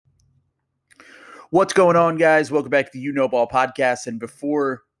What's going on, guys? Welcome back to the You Know Ball podcast. And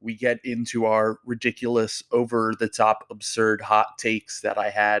before we get into our ridiculous, over-the-top, absurd hot takes that I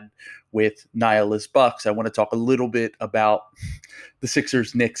had with Nihilist Bucks, I want to talk a little bit about the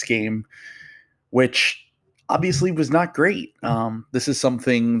Sixers-Knicks game, which obviously was not great. This is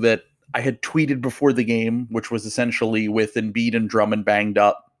something that I had tweeted before the game, which was essentially with Embiid and Drummond banged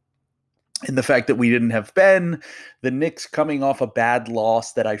up. And the fact that we didn't have Ben, the Knicks coming off a bad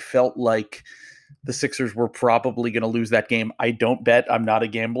loss that I felt like the Sixers were probably going to lose that game. I don't bet. I'm not a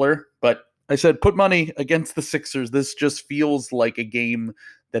gambler. But I said, put money against the Sixers. This just feels like a game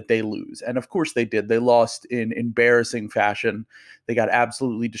that they lose. And of course they did. They lost in embarrassing fashion. They got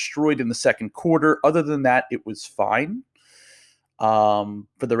absolutely destroyed in the second quarter. Other than that, it was fine for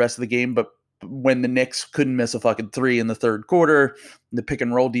the rest of the game. But when the Knicks couldn't miss a fucking three in the third quarter, the pick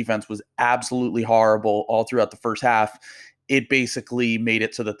and roll defense was absolutely horrible all throughout the first half. It basically made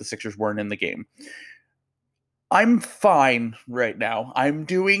it so that the Sixers weren't in the game. I'm fine right now. I'm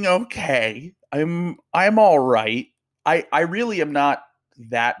doing okay. I'm all right. I really am not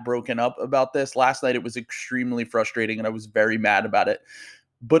that broken up about this. Last night it was extremely frustrating and I was very mad about it.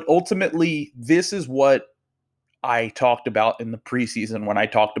 But ultimately, this is what I talked about in the preseason when I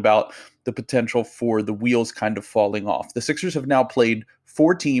talked about the potential for the wheels kind of falling off. The Sixers have now played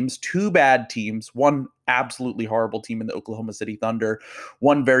 4 teams, 2 bad teams, 1 absolutely horrible team in the Oklahoma City Thunder,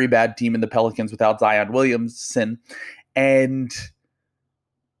 1 very bad team in the Pelicans without Zion Williamson, and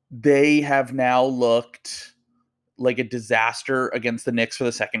they have now looked like a disaster against the Knicks for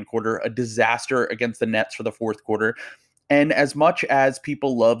the second quarter, a disaster against the Nets for the fourth quarter. And as much as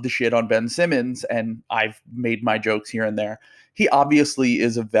people love the shit on Ben Simmons, and I've made my jokes here and there, he obviously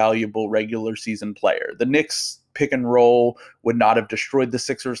is a valuable regular season player. The Knicks pick and roll would not have destroyed the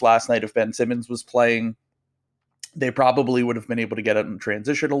Sixers last night if Ben Simmons was playing. They probably would have been able to get it in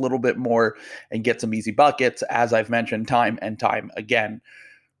transition a little bit more and get some easy buckets, as I've mentioned time and time again.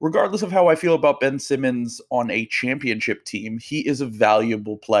 Regardless of how I feel about Ben Simmons on a championship team, he is a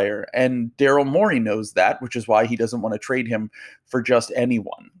valuable player. And Daryl Morey knows that, which is why he doesn't want to trade him for just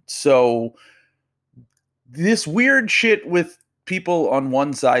anyone. So this weird shit with people on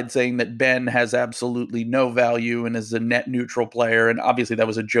one side saying that Ben has absolutely no value and is a net neutral player. And obviously that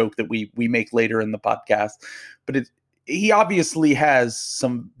was a joke that we make later in the podcast. But he obviously has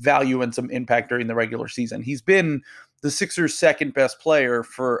some value and some impact during the regular season. He's been the Sixers' second best player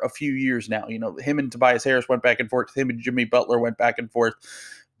for a few years now. You know, him and Tobias Harris went back and forth. Him and Jimmy Butler went back and forth.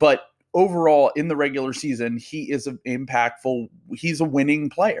 But overall, in the regular season, he is impactful. He's a winning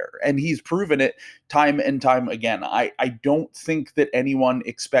player, and he's proven it time and time again. I don't think that anyone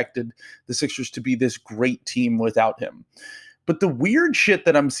expected the Sixers to be this great team without him. But the weird shit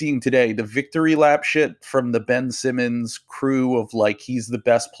that I'm seeing today, the victory lap shit from the Ben Simmons crew of like, he's the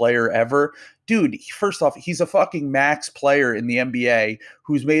best player ever. Dude, first off, he's a fucking max player in the NBA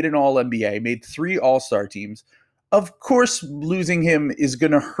who's made an All-NBA, made 3 All-Star teams. Of course, losing him is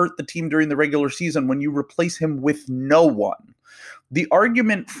going to hurt the team during the regular season when you replace him with no one. The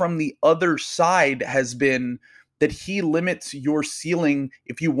argument from the other side has been that he limits your ceiling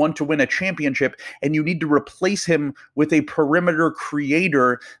if you want to win a championship, and you need to replace him with a perimeter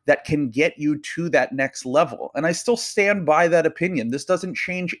creator that can get you to that next level. And I still stand by that opinion. This doesn't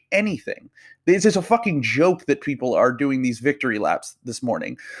change anything. This is a fucking joke that people are doing these victory laps this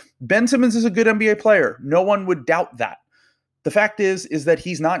morning. Ben Simmons is a good NBA player. No one would doubt that. The fact is that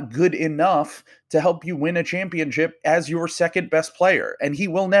he's not good enough to help you win a championship as your second best player, and he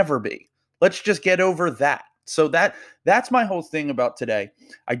will never be. Let's just get over that. So that's my whole thing about today.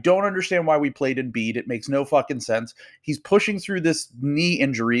 I don't understand why we played Embiid. It makes no fucking sense. He's pushing through this knee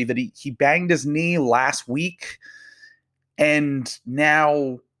injury that he banged his knee last week, and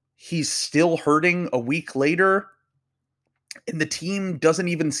now he's still hurting a week later. And the team doesn't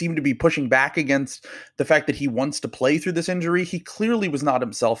even seem to be pushing back against the fact that he wants to play through this injury. He clearly was not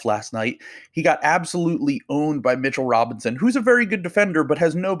himself last night. He got absolutely owned by Mitchell Robinson, who's a very good defender, but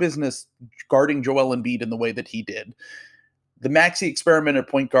has no business guarding Joel Embiid in the way that he did. The Maxey experiment at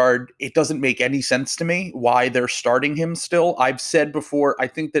point guard, it doesn't make any sense to me why they're starting him still. I've said before, I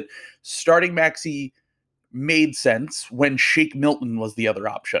think that starting Maxey made sense when Shake Milton was the other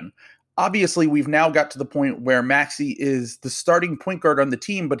option. Obviously, we've now got to the point where Maxey is the starting point guard on the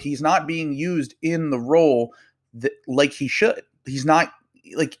team, but he's not being used in the role like he should. He's not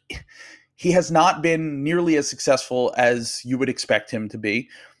like he has not been nearly as successful as you would expect him to be.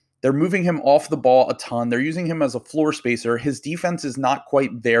 They're moving him off the ball a ton. They're using him as a floor spacer. His defense is not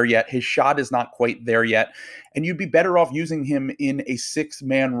quite there yet. His shot is not quite there yet. And you'd be better off using him in a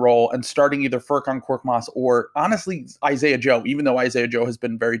six-man role and starting either Furkan Korkmaz or, honestly, Isaiah Joe, even though Isaiah Joe has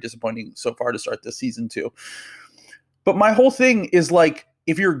been very disappointing so far to start this season too. But my whole thing is like,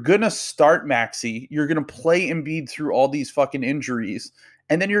 if you're going to start Maxey, you're going to play Embiid through all these fucking injuries,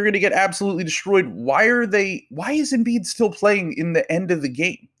 and then you're going to get absolutely destroyed. Why is Embiid still playing in the end of the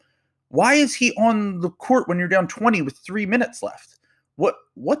game? Why is he on the court when you're down 20 with 3 minutes left?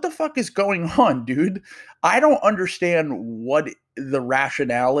 What the fuck is going on, dude? I don't understand what the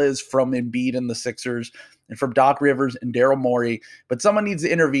rationale is from Embiid and the Sixers and from Doc Rivers and Daryl Morey, but someone needs to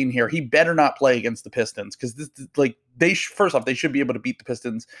intervene here. He better not play against the Pistons because this, like, first off, they should be able to beat the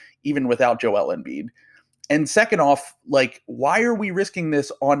Pistons even without Joel Embiid. And second off, like, why are we risking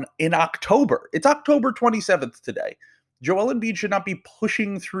this in October? It's October 27th today. Joel Embiid should not be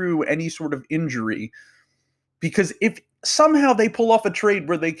pushing through any sort of injury, because if somehow they pull off a trade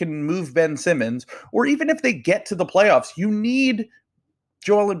where they can move Ben Simmons, or even if they get to the playoffs, you need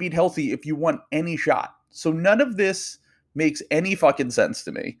Joel Embiid healthy if you want any shot. So none of this makes any fucking sense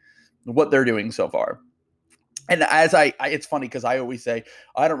to me, what they're doing so far. And it's funny because I always say,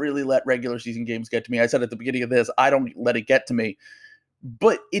 I don't really let regular season games get to me. I said at the beginning of this, I don't let it get to me.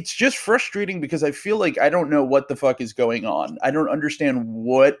 But it's just frustrating because I feel like I don't know what the fuck is going on. I don't understand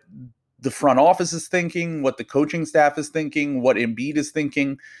what the front office is thinking, what the coaching staff is thinking, what Embiid is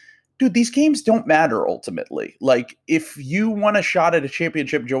thinking. Dude, these games don't matter ultimately. Like, if you want a shot at a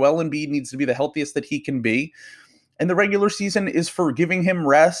championship, Joel Embiid needs to be the healthiest that he can be. And the regular season is for giving him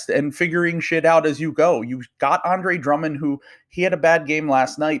rest and figuring shit out as you go. You got Andre Drummond, who he had a bad game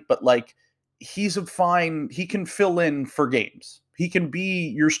last night, but like, he can fill in for games. He can be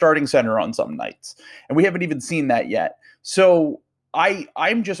your starting center on some nights. And we haven't even seen that yet. So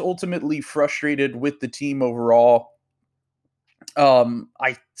I'm just ultimately frustrated with the team overall.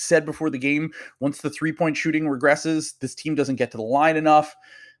 I said before the game, once the 3-point shooting regresses, this team doesn't get to the line enough.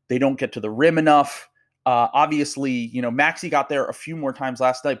 They don't get to the rim enough. Obviously, Maxey got there a few more times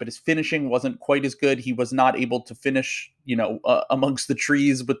last night, but his finishing wasn't quite as good. He was not able to finish, amongst the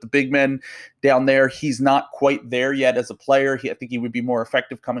trees with the big men down there. He's not quite there yet as a player. I think he would be more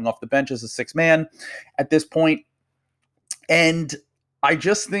effective coming off the bench as a sixth man at this point. And I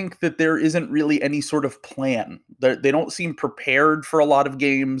just think that there isn't really any sort of plan. They don't seem prepared for a lot of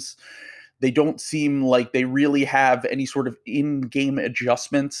games. They don't seem like they really have any sort of in-game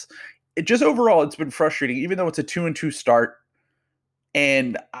adjustments. Overall, it's been frustrating, even though it's a 2-2 start.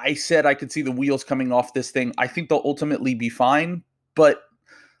 And I said I could see the wheels coming off this thing. I think they'll ultimately be fine. But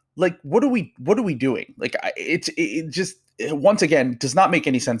like, what are we doing? Like, it just, once again, does not make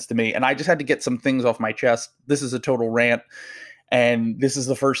any sense to me. And I just had to get some things off my chest. This is a total rant. And this is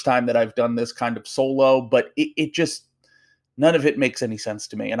the first time that I've done this kind of solo, but it just, none of it makes any sense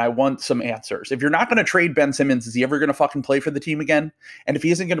to me. And I want some answers. If you're not going to trade Ben Simmons, is he ever going to fucking play for the team again? And if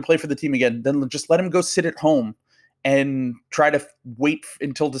he isn't going to play for the team again, then just let him go sit at home and try to wait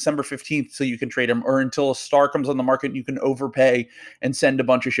until December 15th so you can trade him, or until a star comes on the market and you can overpay and send a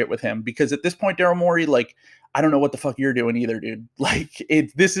bunch of shit with him. Because at this point, Daryl Morey, like, I don't know what the fuck you're doing either, dude. Like,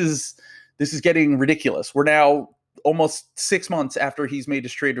 this is getting ridiculous. We're now almost 6 months after he's made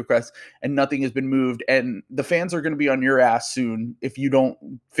his trade request and nothing has been moved. And the fans are going to be on your ass soon if you don't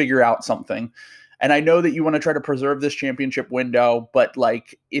figure out something. And I know that you want to try to preserve this championship window, but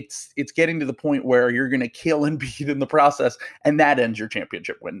like, it's getting to the point where you're going to kill Embiid in the process, and that ends your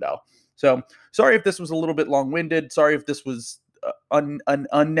championship window. So sorry if this was a little bit long-winded. Sorry if this was an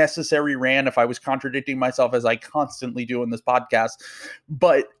unnecessary rant, if I was contradicting myself as I constantly do in this podcast,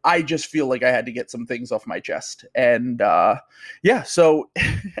 but I just feel like I had to get some things off my chest. And so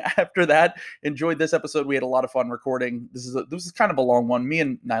after that, enjoyed this episode. We had a lot of fun recording. This is kind of a long one. Me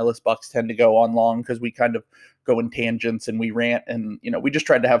and Nihilist Bucks tend to go on long because we kind of go in tangents and we rant, and we just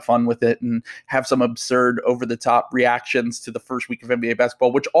tried to have fun with it and have some absurd over the top reactions to the first week of NBA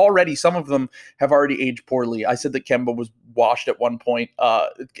basketball, which already, some of them have already aged poorly. I said that Kemba was washed at one point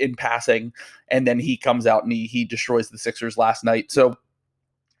in passing, and then he comes out and he destroys the Sixers last night. So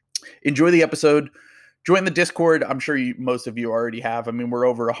enjoy the episode. Join the Discord. I'm sure most of you already have. I mean, we're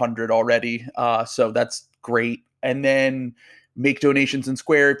over 100 already, so that's great. And then make donations in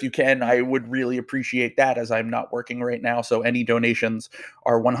Square if you can. I would really appreciate that, as I'm not working right now. So any donations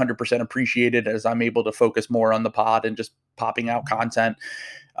are 100% appreciated, as I'm able to focus more on the pod and just popping out content.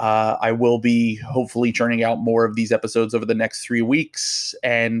 I will be hopefully churning out more of these episodes over the next 3 weeks.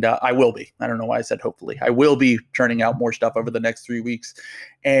 And I don't know why I said hopefully. I will be churning out more stuff over the next 3 weeks.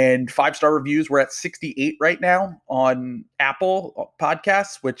 And 5-star reviews, we're at 68 right now on Apple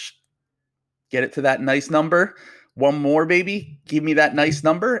Podcasts, which get it to that nice number. One more, baby. Give me that nice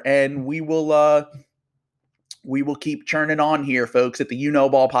number, and we will keep churning on here, folks, at the You Know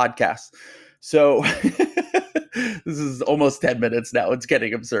Ball podcast. So this is almost 10 minutes now. It's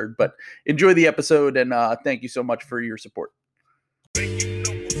getting absurd, but enjoy the episode, and thank you so much for your support.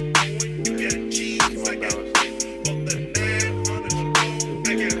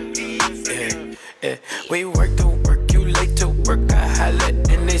 We work to work, you late to work, I holla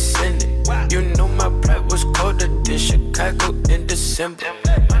and they send it. You know my pride was colder than Chicago in December.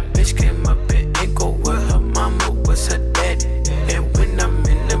 My bitch came up in ankle with her mama was her daddy. And when I'm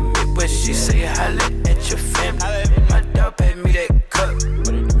in the Midwest, she say holla at your family. My dog paid me that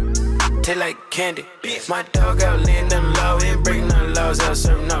cup, taste like candy. My dog out laying them low, ain't breaking no laws, out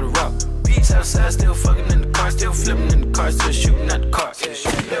serving all the rock. Outside, still fucking in the car, still flipping in the car, still shooting at the car.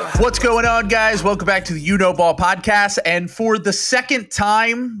 What's going on, guys? Welcome back to the You Know Ball podcast. And for the second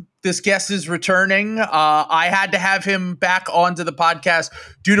time, this guest is returning. I had to have him back onto the podcast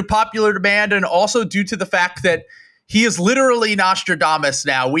due to popular demand and also due to the fact that he is literally Nostradamus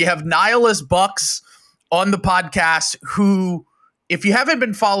now. We have Nihilist Bucks on the podcast who, if you haven't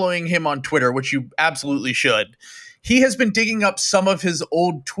been following him on Twitter, which you absolutely should, he has been digging up some of his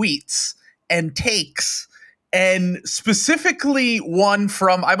old tweets and takes, and specifically one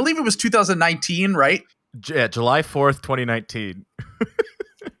from, I believe it was 2019, right? Yeah, July 4th, 2019.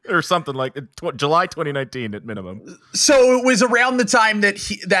 Or something like July 2019 at minimum. So it was around the time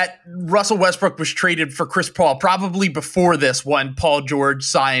that Russell Westbrook was traded for Chris Paul, probably before this when Paul George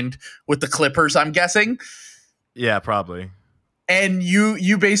signed with the Clippers, I'm guessing. Yeah, probably. And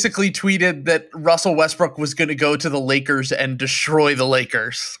you basically tweeted that Russell Westbrook was going to go to the Lakers and destroy the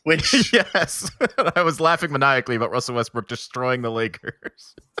Lakers, which yes, I was laughing maniacally about Russell Westbrook destroying the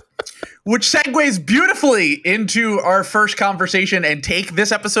Lakers. Which segues beautifully into our first conversation and take.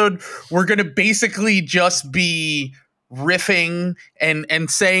 This episode, we're going to basically just be riffing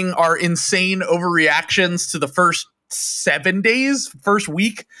and saying our insane overreactions to the first 7 days, first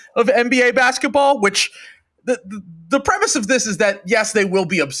week of NBA basketball, which the premise of this is that, yes, they will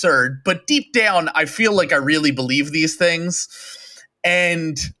be absurd, but deep down, I feel like I really believe these things.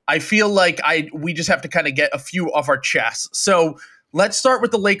 And I feel like we just have to kind of get a few off our chests. So let's start with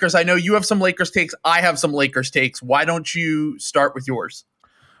the Lakers. I know you have some Lakers takes. I have some Lakers takes. Why don't you start with yours?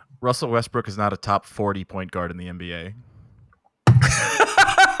 Russell Westbrook is not a top 40 point guard in the NBA.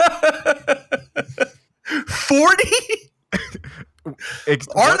 40?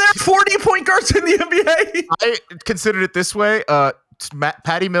 Are there 40 point guards in the NBA? I considered it this way.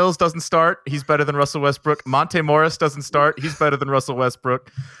 Patty Mills doesn't start. He's better than Russell Westbrook. Monte Morris doesn't start. He's better than Russell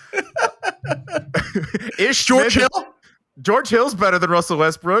Westbrook. George Hill's better than Russell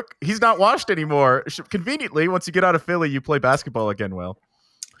Westbrook. He's not washed anymore. Conveniently, once you get out of Philly, you play basketball again well.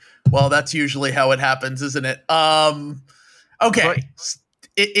 Well, that's usually how it happens, isn't it? Okay.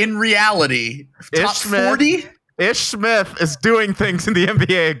 In reality, top 40? Ish Smith is doing things in the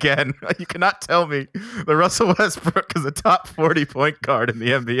NBA again. You cannot tell me that Russell Westbrook is a top 40 point guard in the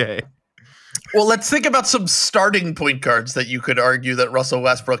NBA. Well, let's think about some starting point guards that you could argue that Russell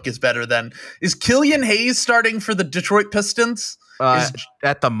Westbrook is better than. Is Killian Hayes starting for the Detroit Pistons?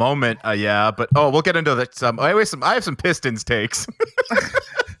 At the moment, yeah, but we'll get into that. I have some Pistons takes.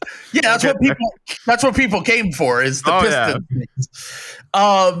 Yeah, that's what people came for, is the Pistons.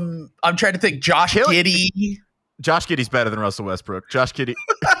 Yeah. I'm trying to think. Josh Giddey. Josh Giddey's better than Russell Westbrook. Josh Giddey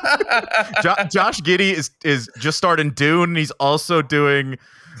is just starting Dune. He's also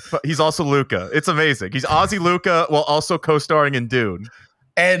Luka. It's amazing. He's Aussie Luka while also co-starring in Dune.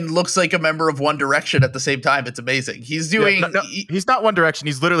 And looks like a member of One Direction at the same time. It's amazing. He's doing... No, he's not One Direction.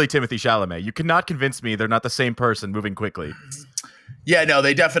 He's literally Timothée Chalamet. You cannot convince me they're not the same person moving quickly. Yeah, no,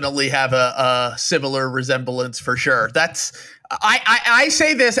 they definitely have a similar resemblance for sure. I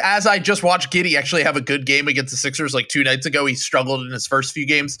say this as I just watched Giddey actually have a good game against the Sixers like 2 nights ago. He struggled in his first few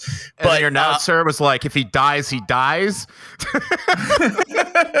games. But your announcer was like, if he dies, he dies.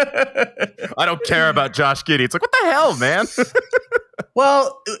 I don't care about Josh Giddey. It's like, what the hell, man?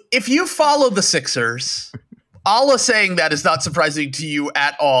 Well, if you follow the Sixers, Allah saying that is not surprising to you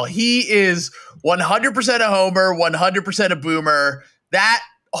at all. He is 100% a homer, 100% a boomer. That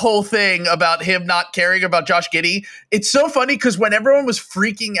whole thing about him not caring about Josh Giddey, it's so funny because when everyone was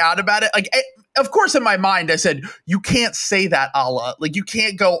freaking out about it, like, of course, in my mind, I said, you can't say that, Allah. Like, you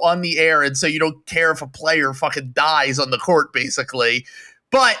can't go on the air and say you don't care if a player fucking dies on the court, basically.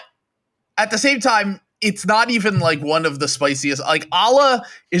 But at the same time, it's not even like one of the spiciest. Like, Allah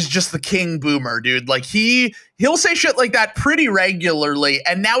is just the king boomer, dude. Like, he'll say shit like that pretty regularly.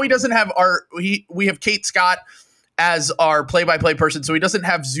 And now he doesn't have we have Kate Scott as our play-by-play person, so he doesn't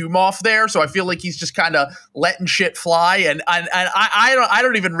have Zoom off there. So I feel like he's just kind of letting shit fly. And I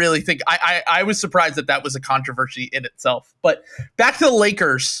don't even really think I was surprised that was a controversy in itself. But back to the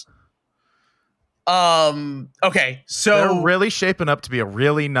Lakers. Okay, so they're really shaping up to be a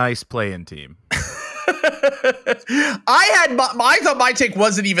really nice play-in team. I thought my take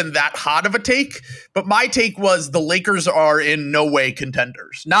wasn't even that hot of a take, but my take was the Lakers are in no way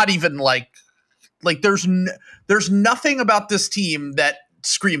contenders. Not even like there's nothing about this team that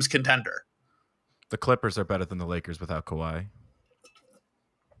screams contender. The Clippers are better than the Lakers without Kawhi.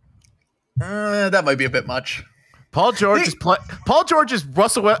 That might be a bit much. Paul George is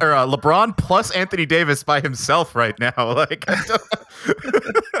Russell or LeBron plus Anthony Davis by himself right now. Like,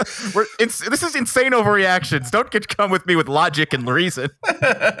 this is insane overreactions. Don't come with me with logic and reason.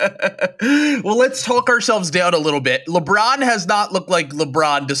 Well, let's talk ourselves down a little bit. LeBron has not looked like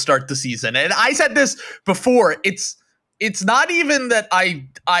LeBron to start the season, and I said this before. It's not even that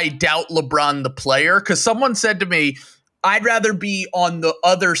I doubt LeBron the player, because someone said to me, I'd rather be on the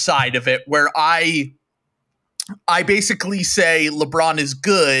other side of it, where I basically say LeBron is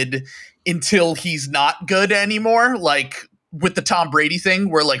good until he's not good anymore, like with the Tom Brady thing,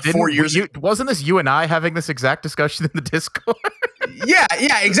 where like 4 years ago. Wasn't this you and I having this exact discussion in the Discord? Yeah,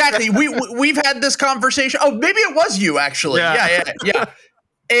 exactly. We've had this conversation. Oh, maybe it was you, actually. Yeah.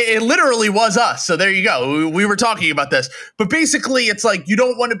 It literally was us. So there you go. We were talking about this. But basically, it's like you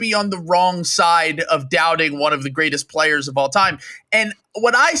don't want to be on the wrong side of doubting one of the greatest players of all time. And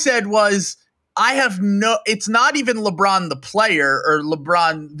what I said was, it's not even LeBron the player or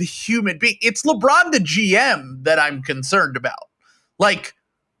LeBron the human being. It's LeBron the GM that I'm concerned about. Like,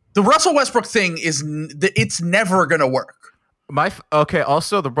 the Russell Westbrook thing it's never going to work.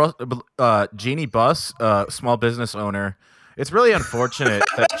 Also, the Jeannie Buss, small business owner. It's really unfortunate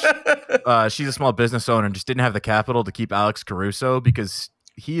that she's a small business owner and just didn't have the capital to keep Alex Caruso, because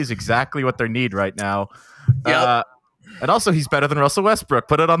he is exactly what they need right now. Yep. And also, he's better than Russell Westbrook.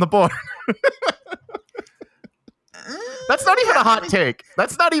 Put it on the board. That's not even a hot take.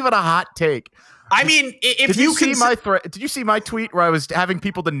 That's not even a hot take. I mean, if did you see my tweet where I was having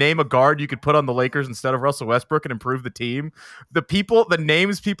people to name a guard you could put on the Lakers instead of Russell Westbrook and improve the team? The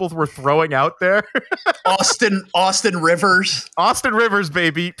names people were throwing out there. Austin Rivers. Austin Rivers,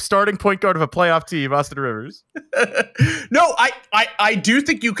 baby. Starting point guard of a playoff team, Austin Rivers. No, I do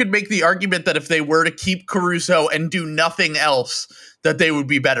think you could make the argument that if they were to keep Caruso and do nothing else, that they would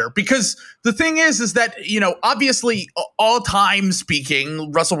be better. Because the thing is that, obviously, all time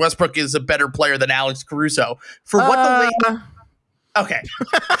speaking, Russell Westbrook is a better player than Alex Caruso. For what the okay.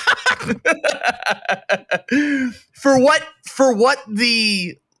 For what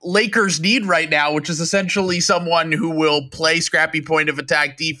the Lakers need right now, which is essentially someone who will play scrappy point of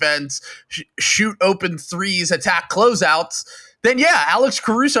attack defense, shoot open threes, attack closeouts, then yeah, Alex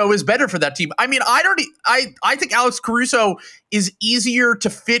Caruso is better for that team. I mean, I think Alex Caruso is easier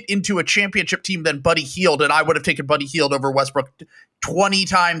to fit into a championship team than Buddy Hield, and I would have taken Buddy Hield over Westbrook 20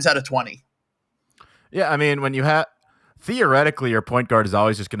 times out of 20. Yeah, I mean, when you have theoretically your point guard is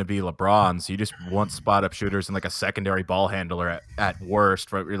always just going to be LeBron, so you just want spot up shooters and like a secondary ball handler at worst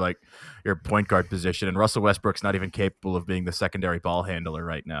for your point guard position, and Russell Westbrook's not even capable of being the secondary ball handler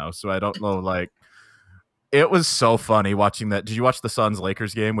right now. So I don't know, like. It was so funny watching that. Did you watch the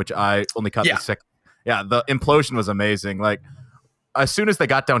Suns-Lakers game, which I only caught the second? Yeah, the implosion was amazing. Like, as soon as they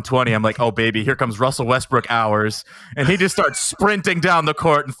got down 20, I'm like, oh, baby, here comes Russell Westbrook hours. And he just starts sprinting down the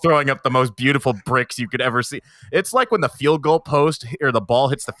court and throwing up the most beautiful bricks you could ever see. It's like when the field goal post or the ball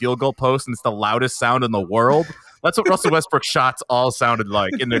hits the field goal post and it's the loudest sound in the world. That's what Russell Westbrook shots all sounded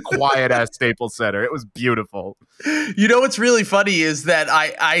like in the quiet-ass Staples Center. It was beautiful. You know what's really funny is that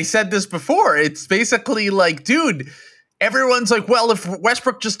I said this before. It's basically like, dude, everyone's like, well, if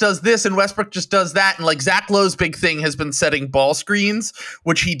Westbrook just does this and Westbrook just does that, and like Zach Lowe's big thing has been setting ball screens,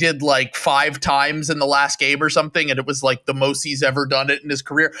 which he did like 5 times in the last game or something, and it was like the most he's ever done it in his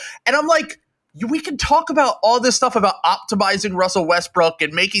career. And I'm like, we can talk about all this stuff about optimizing Russell Westbrook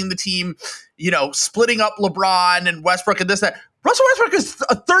and making the team, splitting up LeBron and Westbrook and this, that. Russell Westbrook is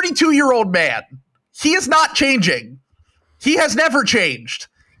a 32-year-old man. He is not changing. He has never changed.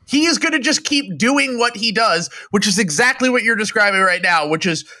 He is going to just keep doing what he does, which is exactly what you're describing right now, which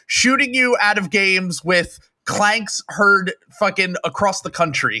is shooting you out of games with clanks heard fucking across the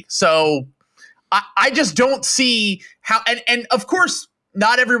country. So I just don't see how, and of course,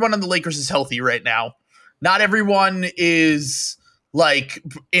 not everyone on the Lakers is healthy right now. Not everyone is like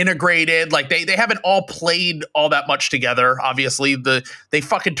integrated. Like they haven't all played all that much together. Obviously, they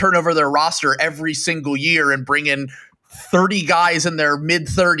fucking turn over their roster every single year and bring in 30 guys in their mid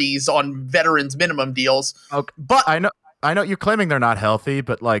 30s on veterans minimum deals. Okay. But I know you're claiming they're not healthy,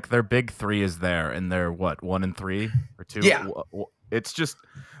 but like their big three is there, and they're what, 1-3 or 2? Yeah. It's just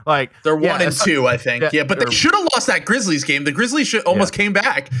like they're 1-2, I think. Yeah, but they should have lost that Grizzlies game. The Grizzlies should almost came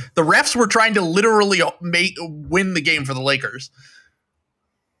back. The refs were trying to literally win the game for the Lakers.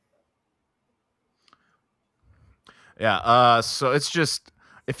 Yeah. So it's just,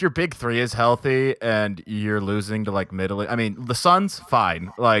 if your big three is healthy and you're losing to like middle, I mean, the Suns,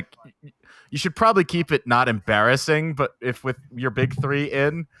 fine. Like, you should probably keep it not embarrassing, but if with your big three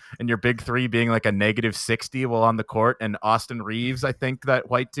in and your big three being like a -60 while on the court, and Austin Reeves, I think that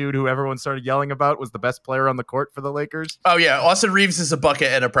white dude who everyone started yelling about, was the best player on the court for the Lakers. Oh yeah, Austin Reeves is a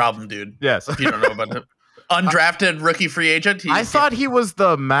bucket and a problem, dude. Yes. If you don't know about him. Undrafted rookie free agent. I thought he was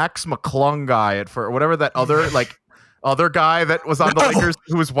the Max McClung guy for whatever that other other guy that was on the Lakers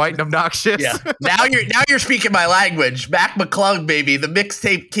who was white and obnoxious. Yeah. Now you're speaking my language. Mac McClung, baby, the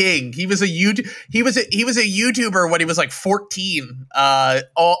mixtape king. He was a YouTuber when he was like 14.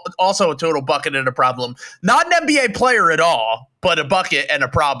 Also a total bucket and a problem. Not an NBA player at all, but a bucket and a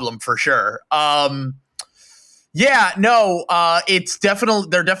problem for sure. Yeah, no, it's definitely,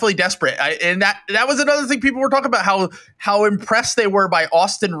 they're definitely desperate. And that was another thing people were talking about, how impressed they were by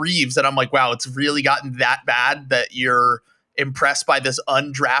Austin Reeves. And I'm like, wow, it's really gotten that bad that you're impressed by this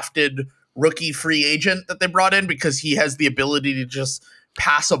undrafted rookie free agent that they brought in because he has the ability to just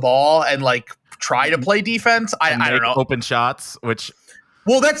pass a ball and like try to play defense. I don't know. Open shots, which.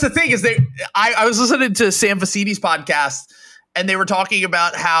 Well, that's the thing is I was listening to Sam Vecini's podcast and they were talking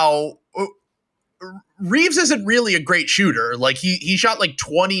about how Reeves isn't really a great shooter. Like he shot like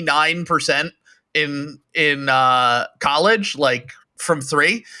 29% in college, like from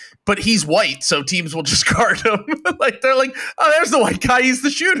three, but he's white, so teams will just guard him. Like they're like, oh, there's the white guy. He's the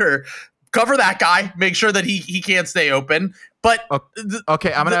shooter. Cover that guy. Make sure that he can't stay open. But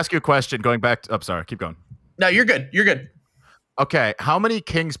okay, I'm gonna ask you a question. Going back to, I'm sorry, keep going. No, you're good. You're good. Okay, how many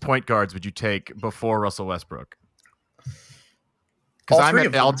Kings point guards would you take before Russell Westbrook?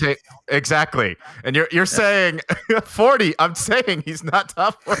 Because I'll take exactly, and you're saying 40. I'm saying he's not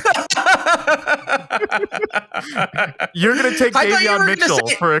top 40. You're gonna take Davion Mitchell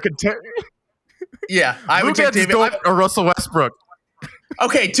for a contender. Yeah, I would take Davion or Russell Westbrook.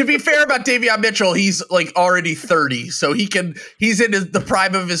 Okay, to be fair about Davion Mitchell, he's like already 30, so he's in the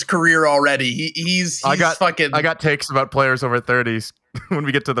prime of his career already. I got takes about players over 30s when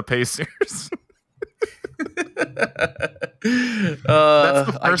we get to the Pacers. That's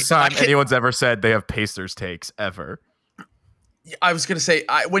the first time anyone's ever said they have Pacers takes ever. I was gonna say,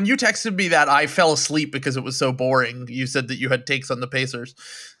 when you texted me that, I fell asleep because it was so boring. You said that you had takes on the Pacers.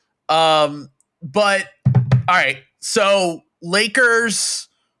 But all right, so Lakers,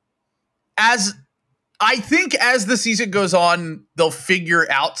 I think as the season goes on, they'll figure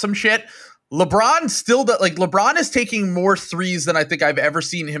out some shit. LeBron LeBron is taking more threes than I think I've ever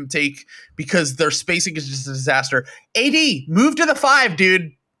seen him take because their spacing is just a disaster. AD, move to the 5,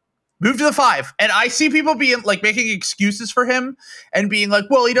 dude. Move to the 5. And I see people being like making excuses for him and being like,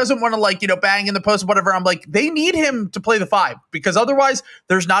 well, he doesn't want to bang in the post or whatever. I'm like, they need him to play the 5 because otherwise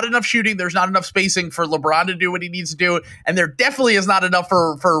there's not enough shooting. There's not enough spacing for LeBron to do what he needs to do. And there definitely is not enough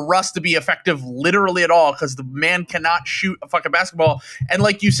for Russ to be effective literally at all because the man cannot shoot a fucking basketball. And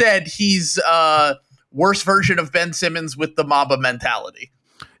like you said, he's worse version of Ben Simmons with the Mamba mentality.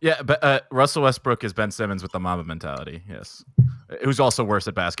 Yeah, but Russell Westbrook is Ben Simmons with the Mamba mentality. Yes, who's also worse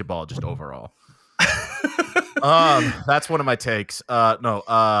at basketball just overall. That's one of my takes.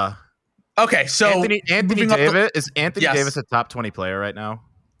 No. Okay, so Anthony Davis is Anthony Davis a top 20 player right now?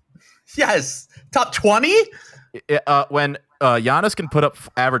 Yes, top 20. When Giannis can put up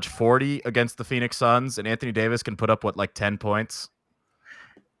average 40 against the Phoenix Suns, and Anthony Davis can put up 10 points.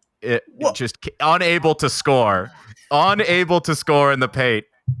 Just unable to score in the paint.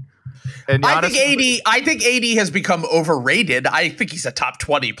 And Giannis, I think AD has become overrated. I think he's a top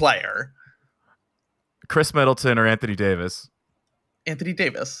 20 player. Chris Middleton or Anthony Davis? Anthony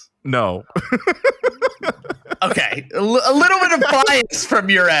Davis. No. Okay, a little bit of bias from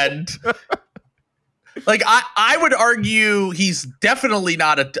your end. Like I would argue he's definitely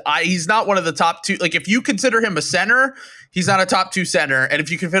not he's not one of the top two. Like if you consider him a center, he's not a top 2 center, and if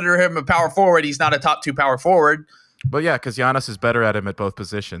you consider him a power forward, he's not a top 2 power forward. But yeah, because Giannis is better at him at both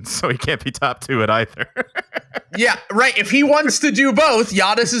positions, so he can't be top 2 at either. Yeah, right. If he wants to do both,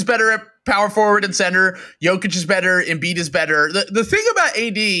 Giannis is better at power forward and center. Jokic is better. Embiid is better. The thing about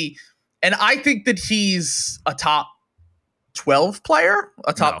AD, and I think that he's a top 12 player,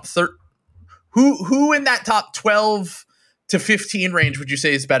 a top 13. Who in that top 12 to 15 range would you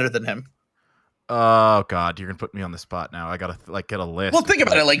say is better than him? Oh God, you're gonna put me on the spot now. I gotta get a list. Well, think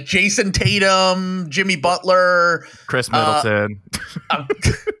about it. Like Jason Tatum, Jimmy Butler, Chris Middleton. All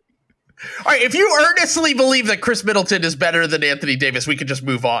right, if you earnestly believe that Chris Middleton is better than Anthony Davis, we could just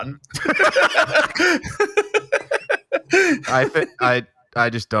move on. I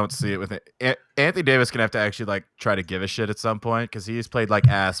just don't see it with it. Anthony Davis gonna have to actually like try to give a shit at some point because he's played like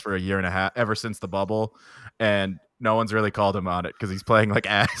ass for a year and a half ever since the bubble, and no one's really called him on it because he's playing like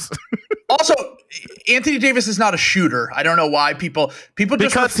ass. Also, Anthony Davis is not a shooter. I don't know why people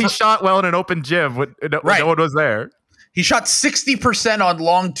because he shot well in an open gym when no one was there. He shot 60% on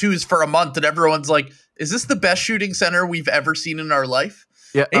long twos for a month, and everyone's like, "Is this the best shooting center we've ever seen in our life?"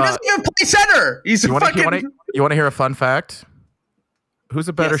 Yeah, he doesn't even play center. He's you want to hear a fun fact? Who's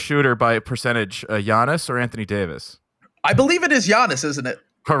a better shooter by percentage, Giannis or Anthony Davis? I believe it is Giannis, isn't it?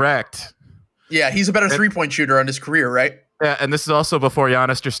 Correct. Yeah, he's a better three-point shooter on his career, right? Yeah, and this is also before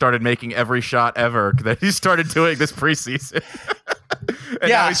Giannis just started making every shot ever that he started doing this preseason.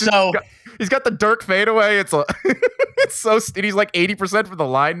 Yeah, he's got the Dirk fadeaway. It's so he's like 80% from the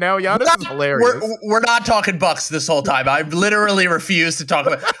line now. Giannis is hilarious. We're not talking Bucks this whole time. I literally refuse to talk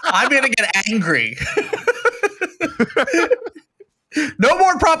about. I'm gonna get angry. No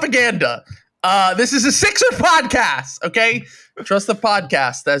more propaganda. This is a Sixer podcast, okay? Trust the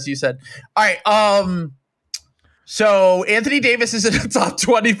podcast, as you said. All right. So Anthony Davis is a top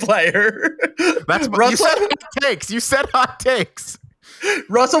 20 player. That's what you said. Hot takes. You said hot takes.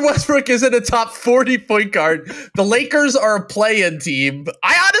 Russell Westbrook is in a top 40 point guard. The Lakers are a play-in team.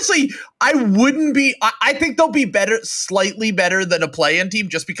 I wouldn't be. I think they'll be better, slightly better than a play-in team,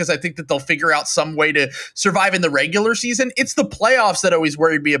 just because I think that they'll figure out some way to survive in the regular season. It's the playoffs that always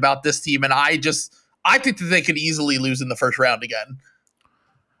worried me about this team, and I think that they could easily lose in the first round again.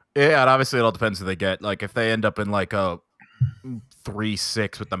 Yeah, and obviously it all depends who they get. Like if they end up in like a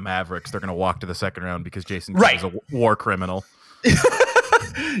 3-6 with the Mavericks, they're going to walk to the second round because Jason Kidd is a war criminal.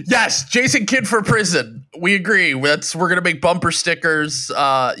 Yes, Jason Kidd for prison. We agree. We're gonna make bumper stickers.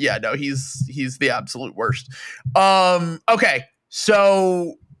 He's the absolute worst. Okay,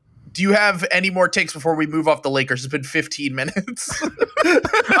 so do you have any more takes before we move off the Lakers? It's been 15 minutes.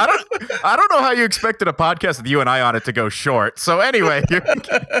 I don't know how you expected a podcast with you and I on it to go short. So anyway,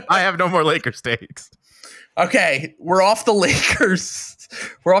 I have no more Lakers takes. Okay, we're off the Lakers.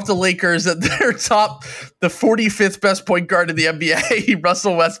 We're off the Lakers at their top, the 45th best point guard in the NBA,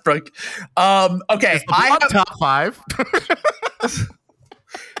 Russell Westbrook. Okay, I have top 5.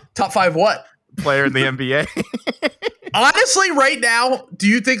 Top 5 what? Player in the NBA. Honestly, right now, do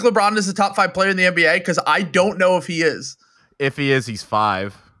you think LeBron is the top 5 player in the NBA? Because I don't know if he is. If he is, he's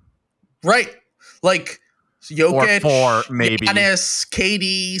 5. Right. Like Jokic, or 4, maybe. Giannis,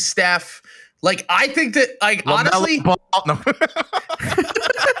 KD, Steph. Like, I think that, like, honestly, no.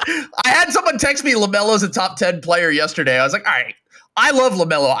 I had someone text me LaMelo's a top 10 player yesterday. I was like, all right, I love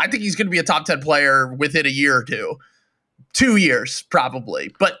LaMelo. I think he's going to be a top 10 player within a year or two. 2 years,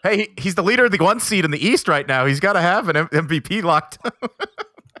 probably. But hey, he's the leader of the 1 seed in the East right now. He's got to have an MVP locked.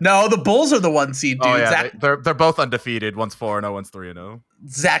 No, the Bulls are the 1 seed, dude. Oh, yeah, they're both undefeated. One's 4-0, one's 3-0.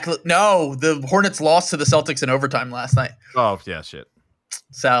 Exactly. No, the Hornets lost to the Celtics in overtime last night. Oh, yeah, shit.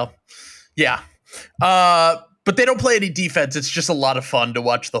 So, yeah. But they don't play any defense. It's just a lot of fun to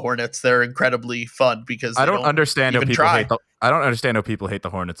watch the Hornets. They're incredibly fun because I don't understand how people try. I don't understand how people hate the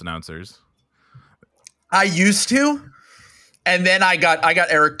Hornets announcers. I used to, and then I got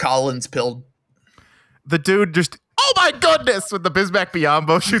Eric Collins pilled. The dude just, oh my goodness, with the Bismack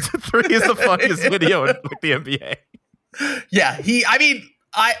Biyombo shoots a 3 is the funniest video in like, the NBA. Yeah,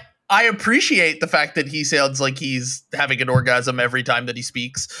 I appreciate the fact that he sounds like he's having an orgasm every time that he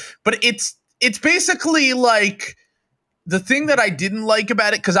speaks, but it's basically like the thing that I didn't like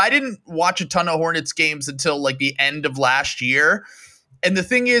about it, because I didn't watch a ton of Hornets games until like the end of last year. And the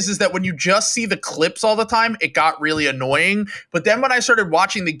thing is that when you just see the clips all the time, it got really annoying. But then when I started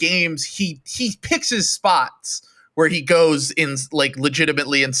watching the games, he picks his spots where he goes in like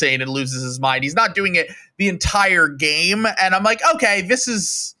legitimately insane and loses his mind. He's not doing it the entire game. And I'm like, okay, this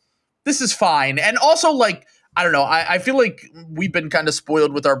is fine. And also like, I don't know. I feel like we've been kind of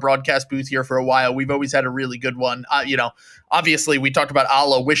spoiled with our broadcast booth here for a while. We've always had a really good one. Obviously we talked about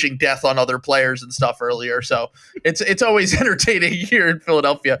Allah wishing death on other players and stuff earlier, so it's always entertaining here in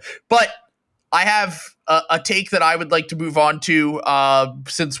Philadelphia. But I have a take that I would like to move on to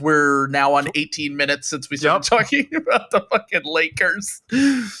since we're now on 18 minutes since we started talking about the fucking Lakers.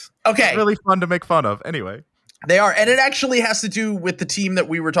 Okay. It's really fun to make fun of. Anyway. They are, and it actually has to do with the team that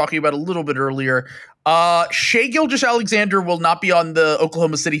we were talking about a little bit earlier. Shai Gilgeous-Alexander will not be on the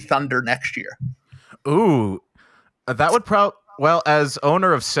Oklahoma City Thunder next year. Ooh, that would well, as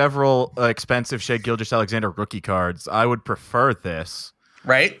owner of several expensive Shai Gilgeous-Alexander rookie cards, I would prefer this.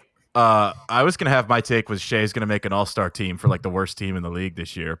 Right? I was gonna have my take was Shai's gonna make an all-star team for like the worst team in the league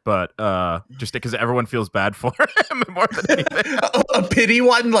this year, but just because everyone feels bad for him more than anything. A pity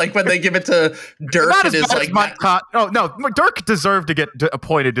one, like when they give it to Dirk and is like, no, Dirk deserved to get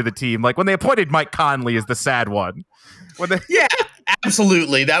appointed to the team. Like when they appointed Mike Conley as the sad one. Yeah,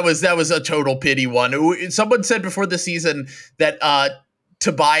 absolutely. That was a total pity one. Someone said before the season that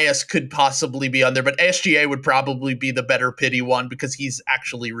Tobias could possibly be on there, but SGA would probably be the better pity one because he's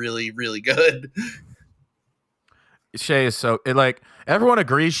actually really, really good. Shai is everyone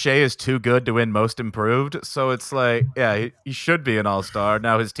agrees Shai is too good to win Most Improved, so it's like, yeah, he should be an all-star.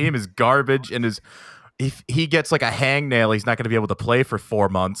 Now his team is garbage, and if he gets like a hangnail, he's not going to be able to play for 4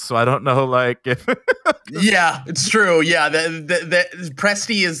 months. So I don't know, like if yeah, it's true. Yeah, the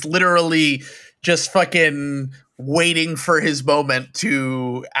Presti is literally just fucking waiting for his moment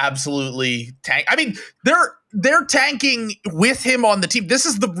to absolutely tank. I mean, they're tanking with him on the team. This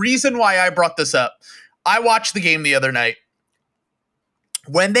is the reason why I brought this up. I watched the game the other night.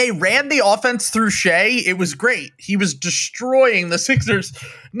 When they ran the offense through Shai, it was great. He was destroying the Sixers.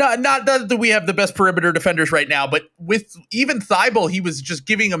 Not that we have the best perimeter defenders right now, but with even Thibault, he was just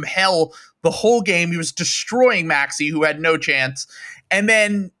giving him hell the whole game. He was destroying Maxey, who had no chance. And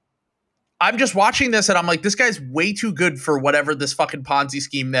then I'm just watching this, and I'm like, this guy's way too good for whatever this fucking Ponzi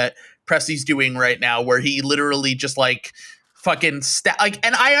scheme that Presti's doing right now, where he literally just like fucking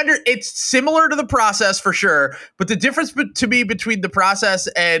and it's similar to the process for sure, but the difference to me between the process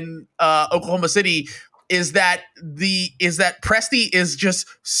and Oklahoma City is that Presti is just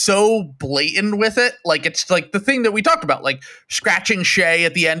so blatant with it. Like it's like the thing that we talked about, like scratching Shai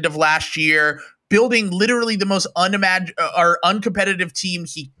at the end of last year, building literally the most uncompetitive team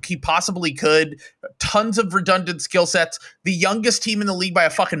he possibly could, tons of redundant skill sets, the youngest team in the league by a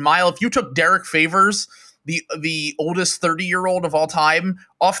fucking mile. If you took Derek Favors, the oldest 30-year-old of all time,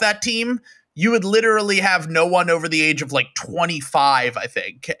 off that team, you would literally have no one over the age of like 25, I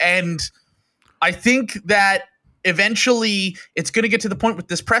think. And I think that eventually it's going to get to the point with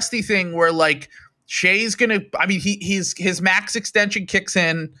this Presti thing where like Shai's going to, I mean, his max extension kicks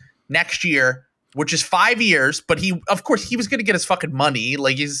in next year, which is 5 years, but of course he was going to get his fucking money.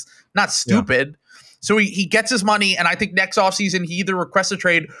 Like he's not stupid. Yeah. So he gets his money, and I think next offseason he either requests a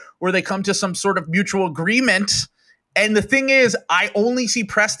trade or they come to some sort of mutual agreement. And the thing is, I only see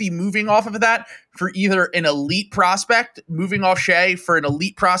Presti moving off of that for either an elite prospect, moving off Shai for an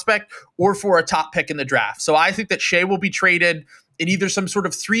elite prospect, or for a top pick in the draft. So I think that Shai will be traded in either some sort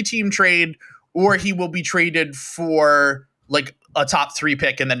of 3-team trade, or he will be traded for like a top 3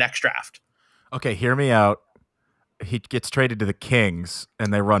 pick in the next draft. Okay, hear me out. He gets traded to the Kings,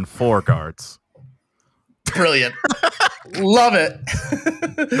 and they run 4 guards. Brilliant. Love it.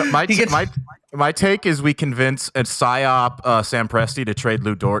 My take is we convince a psyop Sam Presti to trade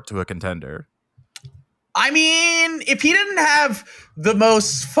Lou Dort to a contender. I mean, if he didn't have the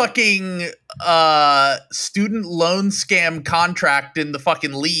most fucking student loan scam contract in the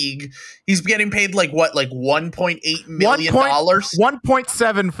fucking league, he's getting paid like what, like $1.8 million?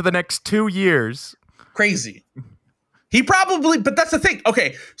 1.7 for the next 2 years. Crazy. He probably, but that's the thing.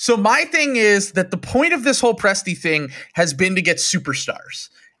 Okay, so my thing is that the point of this whole Presti thing has been to get superstars.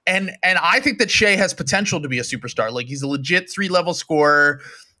 And I think that Shai has potential to be a superstar. Like he's a legit 3-level scorer.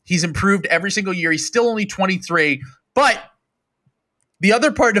 He's improved every single year. He's still only 23. But the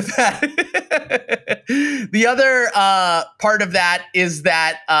other part of that, is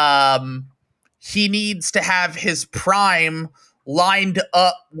that he needs to have his prime lined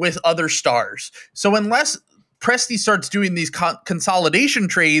up with other stars. So unless Presti starts doing these consolidation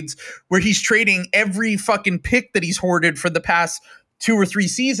trades where he's trading every fucking pick that he's hoarded for the past 2 or 3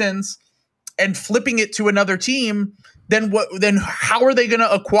 seasons and flipping it to another team, then how are they going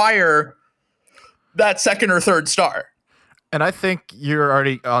to acquire that second or third star? And I think you're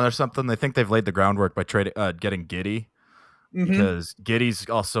already on or something. I think they've laid the groundwork by getting Giddey, because Giddy's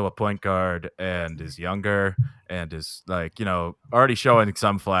also a point guard and is younger and is like, already showing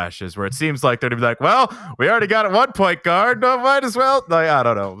some flashes where it seems like they're gonna be like, well, we already got one point guard, no, might as well. Like, I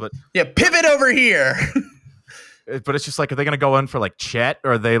don't know, but yeah, pivot over here. But it's just like, are they gonna go in for like Chet,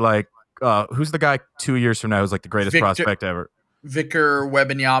 or are they like, who's the guy 2 years from now who's like the greatest prospect ever? Vicar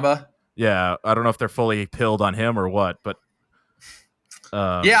Wembanyama. Yeah, I don't know if they're fully pilled on him or what, but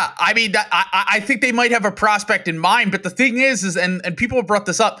yeah, I mean, I think they might have a prospect in mind, but the thing is and people have brought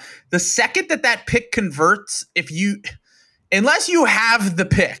this up, the second that pick converts, unless you have the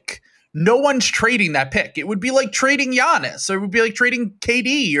pick, no one's trading that pick. It would be like trading Giannis, or it would be like trading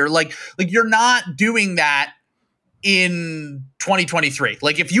KD, or like you're not doing that in 2023.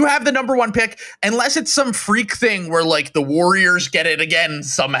 Like, if you have the number one pick, unless it's some freak thing where like the Warriors get it again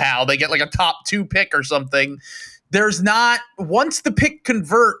somehow, they get like a top 2 pick or something. There's not, once the pick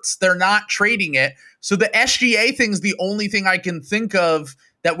converts, they're not trading it. So the SGA thing's the only thing I can think of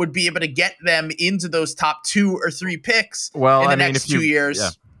that would be able to get them into those top 2 or 3 picks in the next 2 years. Yeah.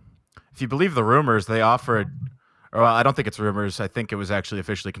 If you believe the rumors, they offered, or well, I don't think it's rumors. I think it was actually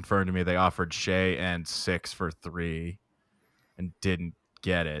officially confirmed to me. They offered Shea and 6 for 3 and didn't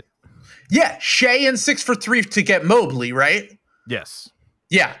get it. Yeah, Shea and 6 for 3 to get Mobley, right? Yes.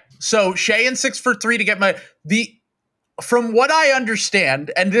 Yeah. So Shea and 6 for 3 to get from what I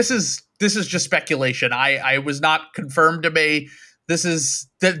understand, and this is just speculation. I was not confirmed to me. This is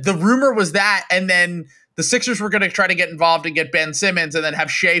the rumor was that, and then the Sixers were going to try to get involved and get Ben Simmons, and then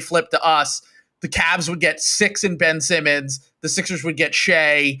have Shea flip to us. The Cavs would get 6 in Ben Simmons. The Sixers would get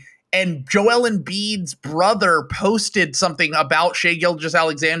Shea. And Joel Embiid's brother posted something about Shea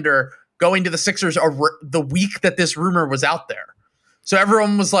Gilgeous-Alexander going to the Sixers the week that this rumor was out there. So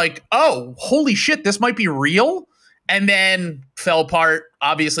everyone was like, oh, holy shit, this might be real. And then fell apart.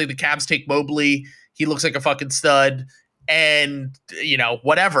 Obviously, the Cavs take Mobley. He looks like a fucking stud. And,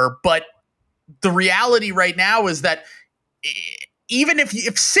 whatever. But the reality right now is that even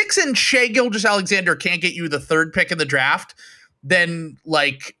if 6 and Shea Gilgeous-Alexander can't get you the 3rd pick in the draft, then,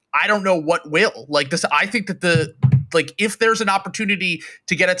 like, I don't know what will. Like, this, I think that if there's an opportunity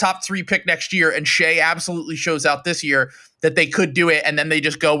to get a top 3 pick next year and Shea absolutely shows out this year, that they could do it, and then they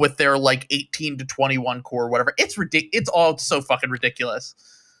just go with their like 18 to 21 core, whatever. It's ridiculous. It's all so fucking ridiculous.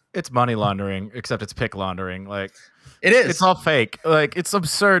 It's money laundering, except it's pick laundering. Like, it is. It's all fake. Like, it's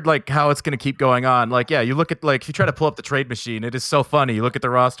absurd. Like, how it's going to keep going on. Like, yeah, you look at, like, if you try to pull up the trade machine, it is so funny. You look at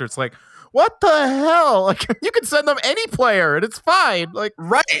the roster, it's like, what the hell? Like, you can send them any player and it's fine. Like,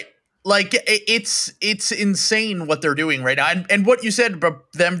 right. Like, it's insane what they're doing right now. And what you said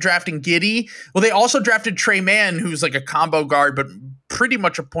about them drafting Giddey, well, they also drafted Trey Mann, who's like a combo guard, but pretty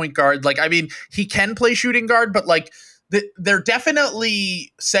much a point guard. Like, I mean, he can play shooting guard, but like they're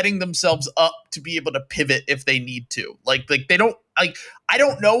definitely setting themselves up to be able to pivot if they need to. Like they don't, like, I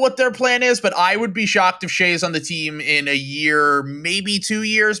don't know what their plan is, but I would be shocked if Shea's on the team in a year, maybe 2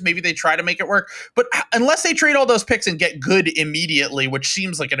 years. Maybe they try to make it work. But unless they trade all those picks and get good immediately, which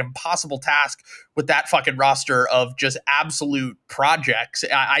seems like an impossible task with that fucking roster of just absolute projects,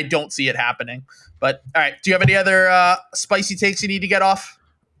 I don't see it happening. But all right, do you have any other spicy takes you need to get off?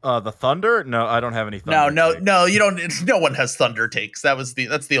 The Thunder? No, I don't have any Thunder. No, you don't. No one has Thunder takes. That's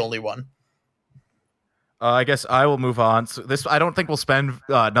the only one. I guess I will move on. So I don't think we'll spend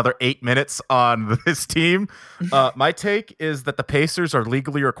another 8 minutes on this team. My take is that the Pacers are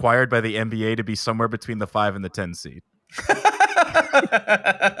legally required by the NBA to be somewhere between the 5 and the 10 seed.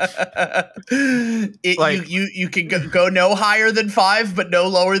 You can go no higher than 5, but no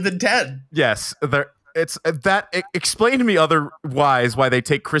lower than 10. Yes, explain to me otherwise why they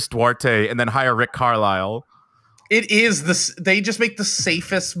take Chris Duarte and then hire Rick Carlisle. It is this. They just make the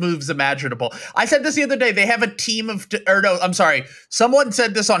safest moves imaginable. I said this the other day. They have a team of, someone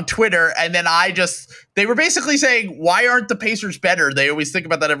said this on Twitter, and then they were basically saying, why aren't the Pacers better? They always think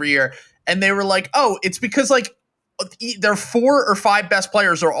about that every year. And they were like, oh, it's because like their 4 or 5 best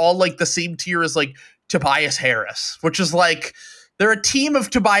players are all like the same tier as like Tobias Harris, which is like, they're a team of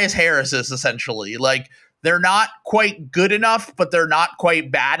Tobias Harrises, essentially. Like, they're not quite good enough, but they're not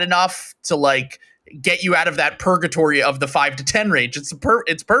quite bad enough to like get you out of that purgatory of the 5 to 10 range. It's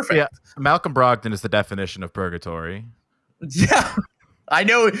perfect. Yeah, Malcolm Brogdon is the definition of purgatory. Yeah, I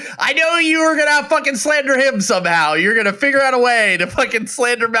know you were gonna fucking slander him somehow. You're gonna figure out a way to fucking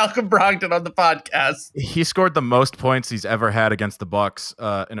slander Malcolm Brogdon on the podcast. He scored the most points he's ever had against the Bucks,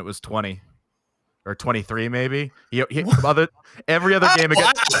 and it was 20. Or 23, maybe. Every other game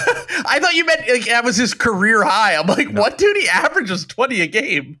against. I thought you meant like that was his career high. I'm like, no. What, dude? He averages 20 a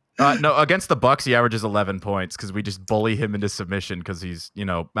game. No, against the Bucks, he averages 11 points because we just bully him into submission because he's,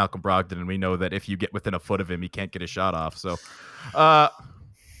 Malcolm Brogdon, and we know that if you get within a foot of him, he can't get a shot off. So,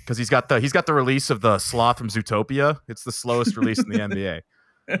 because he's got the release of the sloth from Zootopia. It's the slowest release in the NBA.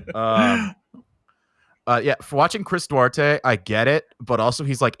 Yeah, for watching Chris Duarte, I get it, but also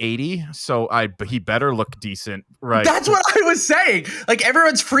he's like 80, so he better look decent, right? That's what I was saying. Like,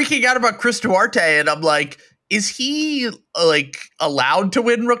 everyone's freaking out about Chris Duarte, and I'm like, is he like allowed to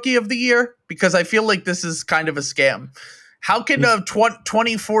win Rookie of the Year? Because I feel like this is kind of a scam. How can a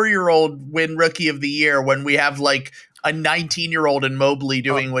 24-year-old win Rookie of the Year when we have like a 19-year-old in Mobley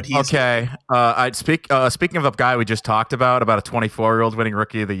doing what he's okay? Speaking of a guy we just talked about a 24-year-old winning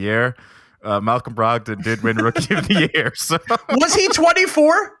Rookie of the Year. Malcolm Brogdon did win Rookie of the Year. So. Was he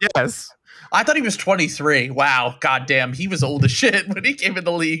 24? Yes. I thought he was 23. Wow, goddamn, he was old as shit when he came in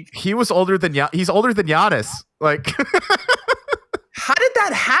the league. He was older than he's older than Giannis. Like, how did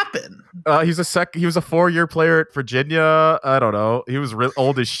that happen? He was a 4-year player at Virginia. I don't know. He was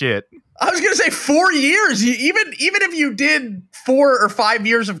old as shit. I was gonna say 4 years. Even if you did 4 or 5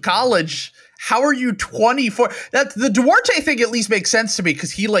 years of college, how are you 24? That's the Duarte thing. At least makes sense to me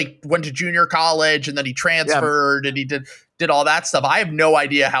because he like went to junior college and then he transferred and he did all that stuff. I have no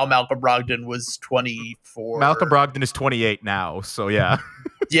idea how Malcolm Brogdon was 24. Malcolm Brogdon is 28 now, so yeah.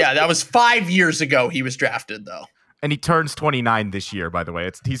 Yeah, that was 5 years ago. He was drafted though. And he turns 29 this year, by the way.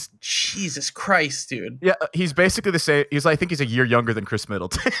 He's Jesus Christ, dude. Yeah, he's basically the same. I think he's a year younger than Chris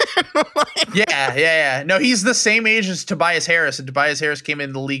Middleton. Yeah. No, he's the same age as Tobias Harris, and Tobias Harris came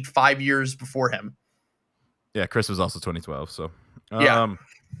in the league 5 years before him. Yeah, Chris was also 2012. So, yeah.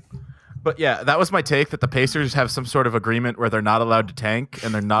 But yeah, that was my take that the Pacers have some sort of agreement where they're not allowed to tank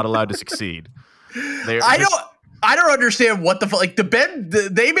and they're not allowed to succeed. I don't understand what the like the Ben.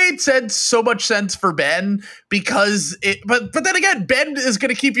 They made so much sense for Ben because but then again, Ben is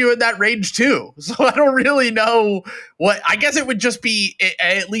going to keep you in that range too. So I don't really know what. I guess it would just be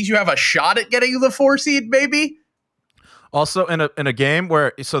at least you have a shot at getting the 4 seed, maybe. Also, in a game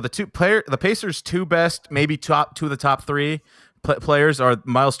where the Pacers' two best, maybe two of the top 3 players are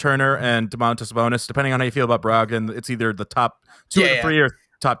Miles Turner and Domantas Sabonis. Depending on how you feel about Brogdon, it's either the top 2 or 3 or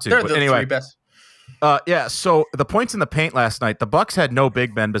top 2. They're but the anyway, 3 best. Yeah, so the points in the paint last night, the Bucks had no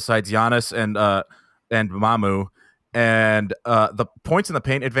big men besides Giannis and Mamu, and the points in the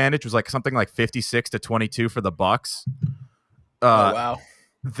paint advantage was like something like 56-22 for the Bucks. Oh wow.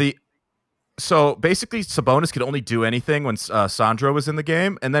 So basically, Sabonis could only do anything when Sandro was in the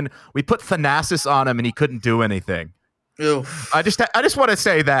game, and then we put Thanasis on him, and he couldn't do anything. Oof. I just want to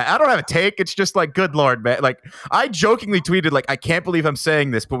say that I don't have a take. It's just like, good Lord, man. Like, I jokingly tweeted, like, I can't believe I'm saying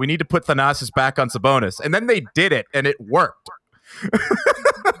this, but we need to put Thanasis back on Sabonis. And then they did it, and it worked.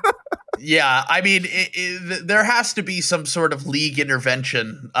 Yeah, I mean, there has to be some sort of league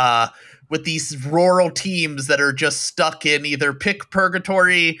intervention with these rural teams that are just stuck in either pick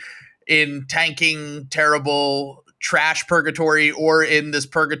purgatory, in tanking terrible trash purgatory, or in this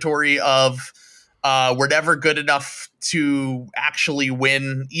purgatory of we're never good enough to actually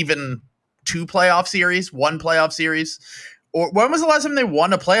win even 2 playoff series, 1 playoff series. Or when was the last time they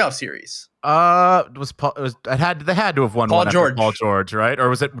won a playoff series? They had to have won Paul one George. after Paul George, right? Or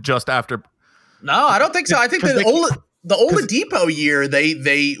was it just after? No, I don't think so. I think the Oladipo year,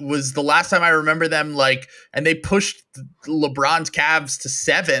 they was the last time I remember them like, and they pushed LeBron's Cavs to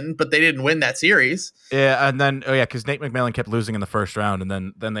 7, but they didn't win that series. Yeah, and then because Nate McMillan kept losing in the first round, and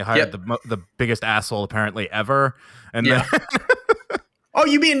then they hired the biggest asshole apparently ever, and then oh,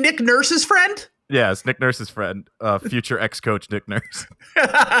 you mean Nick Nurse's friend? Yeah, it's Nick Nurse's friend, future ex-coach Nick Nurse.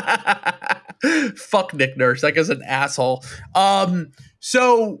 Fuck Nick Nurse. That guy's an asshole.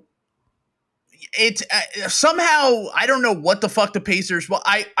 So it's somehow, I don't know what the fuck the Pacers, well,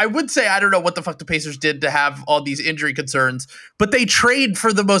 I would say I don't know what the fuck the Pacers did to have all these injury concerns, but they trade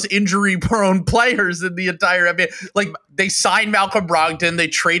for the most injury-prone players in the entire NBA. Like, they signed Malcolm Brogdon, they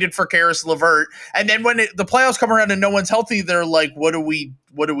traded for Karis LeVert, and then when the playoffs come around and no one's healthy, they're like, what do we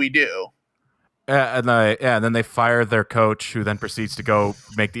do? And then they fire their coach, who then proceeds to go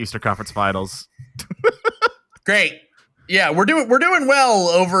make the Eastern Conference Finals. Great. Yeah, we're doing well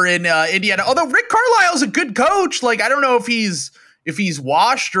over in Indiana. Although Rick Carlisle's a good coach. Like, I don't know if he's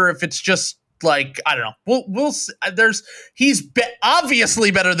washed or if it's just like, I don't know. We'll he's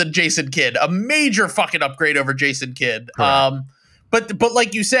obviously better than Jason Kidd. A major fucking upgrade over Jason Kidd. But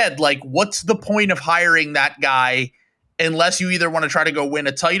like you said, like, what's the point of hiring that guy unless you either want to try to go win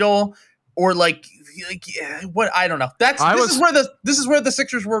a title or like what, I don't know. This is where the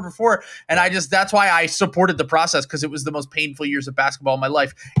Sixers were before, and that's why I supported the process, because it was the most painful years of basketball in my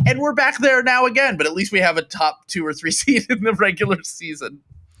life, and we're back there now again. But at least we have a top 2 or 3 seed in the regular season.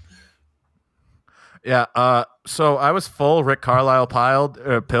 Yeah. So I was full Rick Carlisle pilled.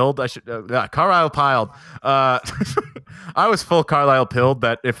 Carlisle piled. I was full Carlisle pilled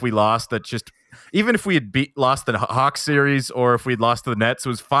that if we lost, that just even if we had lost the Hawks series or if we'd lost to the Nets, it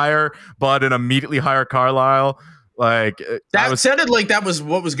was fire Bud and immediately hire Carlisle. Like That sounded like that was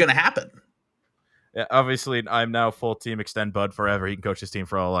what was going to happen. Yeah, obviously, I'm now full team extend Bud forever. He can coach his team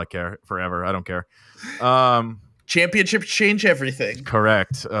for all I care. Forever. I don't care. Championships change everything.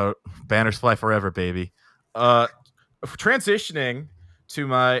 Correct. Banners fly forever, baby. Transitioning to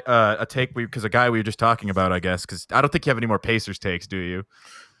my a take because a guy we were just talking about, I guess, because I don't think you have any more Pacers takes, do you?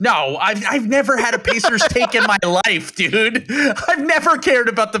 No, I've never had a Pacers take in my life, dude. I've never cared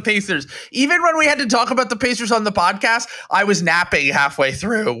about the Pacers. Even when we had to talk about the Pacers on the podcast, I was napping halfway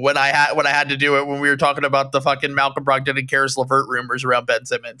through when I had to do it when we were talking about the fucking Malcolm Brogdon and Karis LeVert rumors around Ben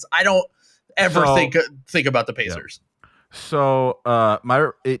Simmons. I don't ever think about the Pacers. Yeah. So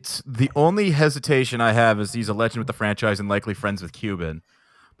it's the only hesitation I have is he's a legend with the franchise and likely friends with Cuban.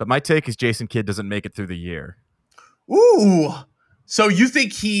 But my take is Jason Kidd doesn't make it through the year. Ooh. So you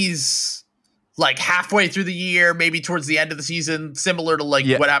think he's like halfway through the year, maybe towards the end of the season, similar to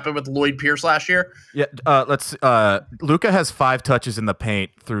what happened with Lloyd Pierce last year? Yeah. Luka has 5 touches in the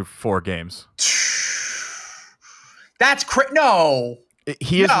paint through 4 games. That's no.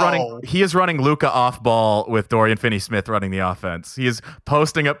 He is running Luka off ball with Dorian Finney-Smith running the offense. He is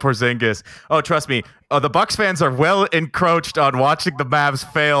posting up Porzingis. Oh, trust me. The Bucks fans are well encroached on watching the Mavs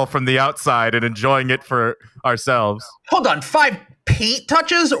fail from the outside and enjoying it for ourselves. Hold on, 5 paint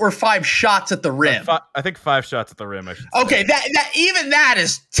touches or 5 shots at the rim? I think 5 shots at the rim. Okay, that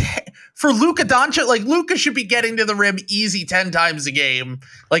is for Luka Doncic. Like Luka should be getting to the rim easy 10 times a game.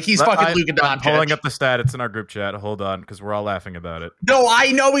 Like he's fucking Luka Doncic. I'm pulling up the stat. It's in our group chat. Hold on, because we're all laughing about it. No,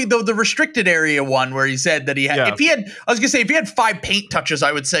 I know the restricted area one where he said that he had. Yeah. If he had 5 paint touches,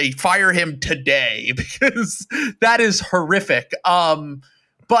 I would say fire him today because that is horrific.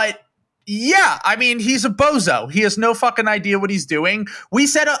 But. Yeah, I mean, he's a bozo. He has no fucking idea what he's doing. I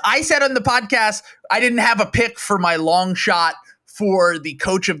said on the podcast, I didn't have a pick for my long shot for the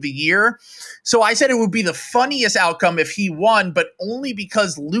coach of the year. So I said it would be the funniest outcome if he won, but only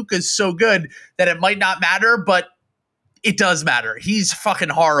because Luka's so good that it might not matter, but it does matter. He's fucking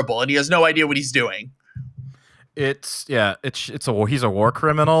horrible and he has no idea what he's doing. He's a war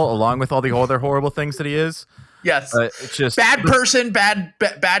criminal along with all the other horrible things that he is. Yes. It's just bad person,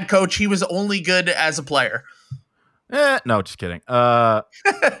 bad coach. He was only good as a player. No, just kidding. That's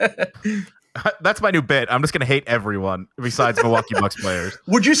my new bit. I'm just going to hate everyone besides Milwaukee Bucks players.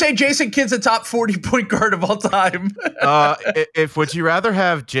 Would you say Jason Kidd's a top 40 point guard of all time? Would you rather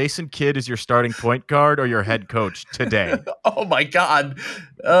have Jason Kidd as your starting point guard or your head coach today? Oh my God.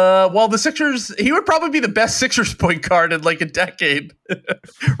 Well, the Sixers, he would probably be the best Sixers point guard in like a decade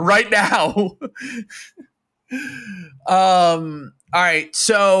right now. All right.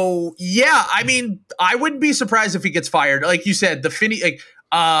 So yeah, I mean, I wouldn't be surprised if he gets fired. Like you said,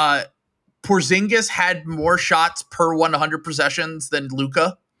 Porzingis had more shots per 100 possessions than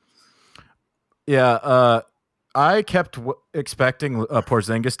Luka. Yeah. I kept expecting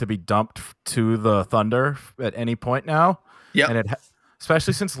Porzingis to be dumped to the Thunder at any point now. Yeah. And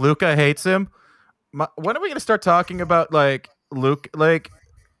especially since Luka hates him. When are we going to start talking about like Luke,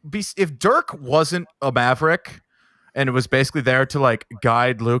 if Dirk wasn't a Maverick and it was basically there to like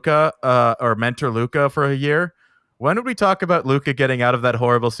guide Luka or mentor Luka for a year, when would we talk about Luka getting out of that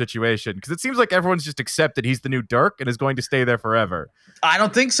horrible situation? Because it seems like everyone's just accepted he's the new Dirk and is going to stay there forever. I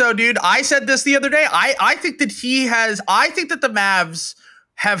don't think so, dude. I said this the other day. I think that the Mavs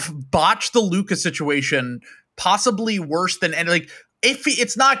have botched the Luka situation possibly worse than any. Like, if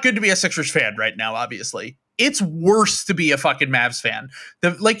it's not good to be a Sixers fan right now, obviously. It's worse to be a fucking Mavs fan.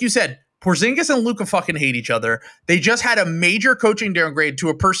 Like you said, Porzingis and Luka fucking hate each other. They just had a major coaching downgrade to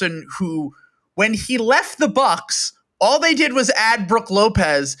a person who, when he left the Bucks, all they did was add Brook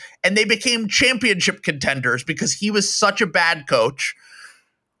Lopez, and they became championship contenders because he was such a bad coach.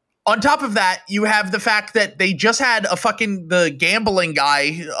 On top of that, you have the fact that they just had the gambling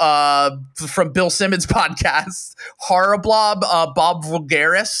guy from Bill Simmons' podcast, Horriblob, Bob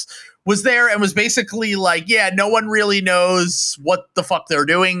Vulgaris, was there and was basically like, yeah, no one really knows what the fuck they're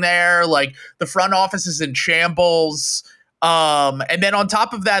doing there. Like, the front office is in shambles. And then on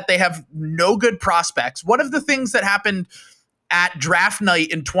top of that, they have no good prospects. One of the things that happened at draft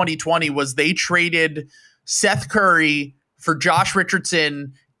night in 2020 was they traded Seth Curry for Josh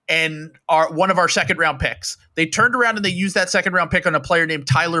Richardson and one of our second round picks. They turned around and they used that second round pick on a player named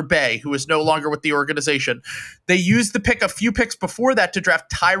Tyler Bay, who is no longer with the organization. They used the pick a few picks before that to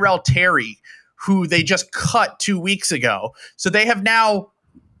draft Tyrell Terry, who they just cut 2 weeks ago. So they have now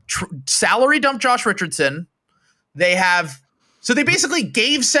salary dump Josh Richardson. They have. So they basically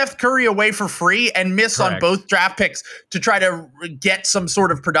gave Seth Curry away for free and miss on both draft picks to try to get some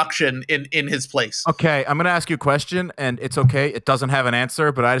sort of production in his place. Okay, I'm going to ask you a question, and it's okay. It doesn't have an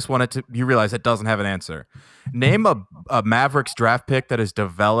answer, but I just wanted you realize it doesn't have an answer. Name a Mavericks draft pick that has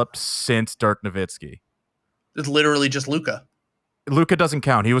developed since Dirk Nowitzki. It's literally just Luka. Luka doesn't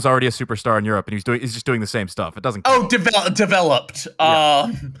count. He was already a superstar in Europe, and he's just doing the same stuff. It doesn't count. Oh, developed.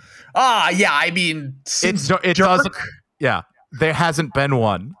 Yeah. I mean, since it doesn't. Yeah. There hasn't been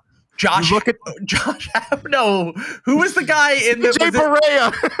one. Josh, no. Who was the guy in the Jay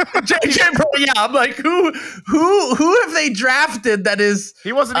Barea? Yeah, I'm like, who have they drafted that is?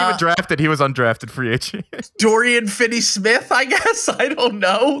 He wasn't even drafted. He was undrafted free agent. Dorian Finney-Smith, I guess. I don't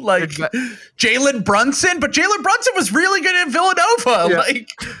know. Like Jalen Brunson, but Jalen Brunson was really good in Villanova. Yeah. Like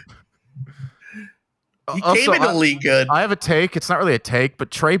he came in the league good. I have a take. It's not really a take,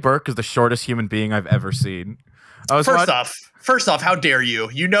 but Trey Burke is the shortest human being I've ever seen. First off, how dare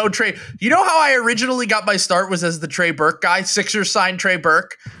you? You know Trey. You know how I originally got my start was as the Trey Burke guy. Sixers signed Trey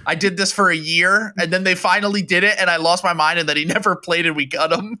Burke. I did this for a year, and then they finally did it, and I lost my mind, and then he never played, and we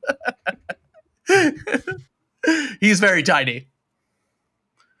cut him. He's very tiny.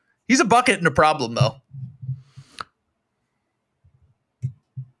 He's a bucket and a problem, though.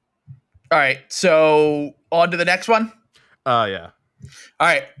 All right, so on to the next one. Yeah. All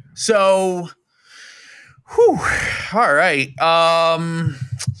right, so. Whew. All right.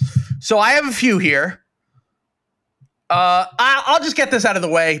 So I have a few here. I'll just get this out of the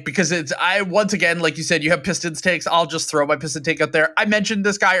way because once again, like you said, you have Pistons takes. I'll just throw my Piston take out there. I mentioned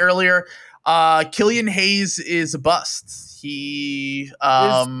this guy earlier. Killian Hayes is a bust. He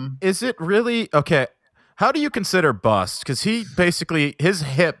is it really okay? How do you consider bust? Because he basically his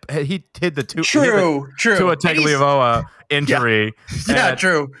hip he hid the two true to a Tagliavoa injury. Yeah,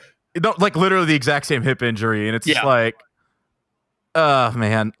 true. No, like literally the exact same hip injury, and it's just like,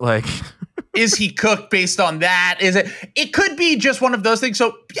 man, like, is he cooked based on that? Is it? It could be just one of those things.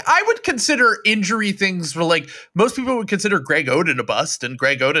 So I would consider injury things for like most people would consider Greg Oden a bust, and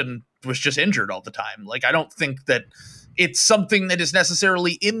Greg Oden was just injured all the time. Like I don't think that it's something that is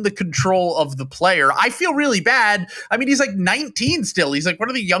necessarily in the control of the player. I feel really bad. I mean, he's like 19 still. He's like one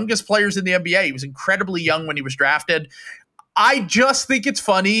of the youngest players in the NBA. He was incredibly young when he was drafted. I just think it's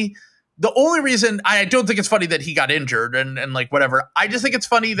funny. The only reason I don't think it's funny that he got injured and like whatever. I just think it's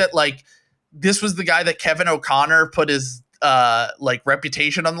funny that like this was the guy that Kevin O'Connor put his like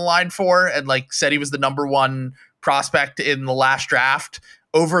reputation on the line for and like said he was the number one prospect in the last draft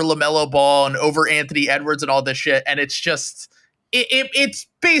over LaMelo Ball and over Anthony Edwards and all this shit. And it's just it's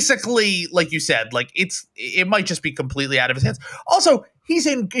basically like you said, like it might just be completely out of his hands. Also, he's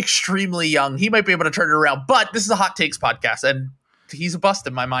extremely young. He might be able to turn it around, but this is a hot takes podcast, and he's a bust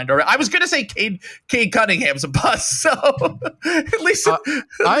in my mind already. I was going to say Cade Cunningham's a bust, so at least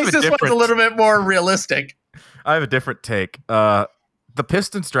this one's a little bit more realistic. I have a different take. The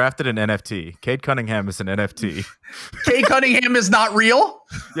Pistons drafted an NFT. Cade Cunningham is an NFT. Cade Cunningham is not real?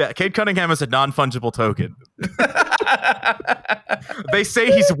 Yeah, Cade Cunningham is a non-fungible token. They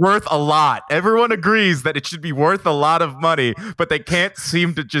say he's worth a lot. Everyone agrees that it should be worth a lot of money, but they can't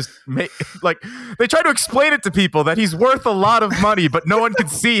seem to just make like they try to explain it to people that he's worth a lot of money, but no one can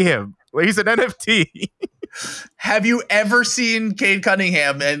see him. He's an NFT. Have you ever seen Cade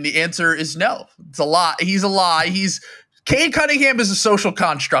Cunningham? And the answer is no. It's a lie. He's a lie. Cade Cunningham is a social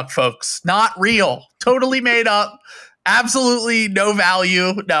construct, folks. Not real. Totally made up. Absolutely no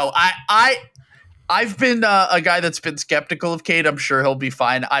value. No, I've been a guy that's been skeptical of Cade. I'm sure he'll be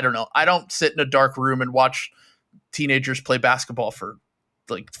fine. I don't know. I don't sit in a dark room and watch teenagers play basketball for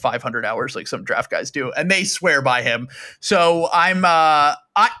like 500 hours like some draft guys do, and they swear by him. So I'm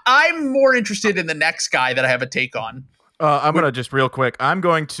more interested in the next guy that I have a take on. I'm going to just real quick. I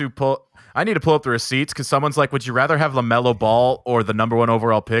need to pull up the receipts because someone's like, would you rather have LaMelo Ball or the number one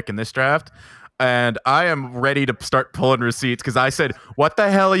overall pick in this draft? And I am ready to start pulling receipts because I said, what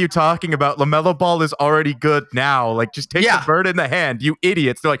the hell are you talking about? LaMelo Ball is already good now. Like, just take the bird in the hand, you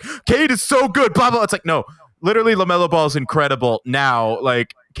idiots. They're like, Cade is so good, blah, blah. It's like, no, literally LaMelo Ball is incredible now.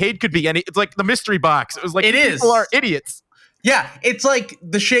 Like, Cade could be it's like the mystery box. It was like, people are idiots. Yeah, it's like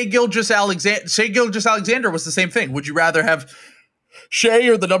the Shai Gilgeous-Alexander was the same thing. Would you rather have Shai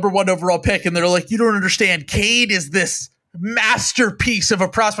or the number one overall pick? And they're like, you don't understand. Cade is this masterpiece of a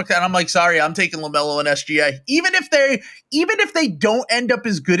prospect. And I'm like, sorry, I'm taking LaMelo and SGA. Even if they don't end up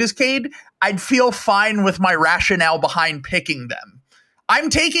as good as Cade, I'd feel fine with my rationale behind picking them. I'm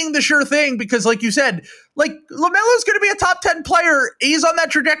taking the sure thing because, like you said, like LaMelo's going to be a top 10 player. He's on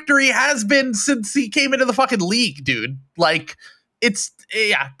that trajectory, has been since he came into the fucking league, dude. Like, it's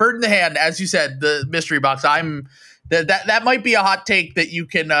bird in the hand, as you said, the mystery box. That might be a hot take that you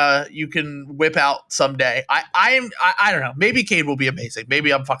can whip out someday. I don't know. Maybe Cade will be amazing.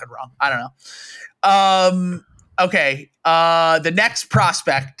 Maybe I'm fucking wrong. I don't know. Okay. The next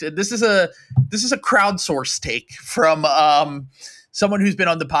prospect. This is a crowdsourced take from someone who's been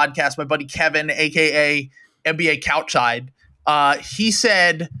on the podcast, my buddy Kevin, aka NBA Couchside. He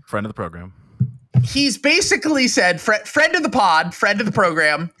said, friend of the program. He's basically said, friend of the pod, friend of the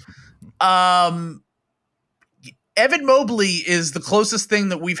program. Evan Mobley is the closest thing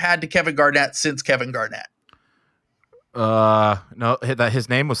that we've had to Kevin Garnett since Kevin Garnett. No, that his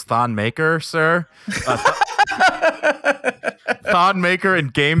name was Thon Maker, sir. Thon Maker in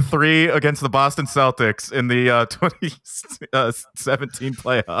Game 3 against the Boston Celtics in the 2017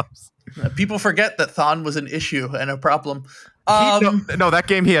 playoffs. People forget that Thon was an issue and a problem. No, that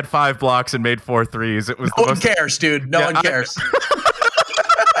game he had 5 blocks and made 4 threes. It was no one cares, dude. No one cares.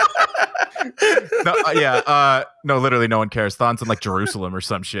 No, literally no one cares. Thon's in like Jerusalem or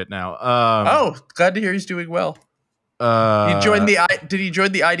some shit now. Glad to hear he's doing well. Did he join the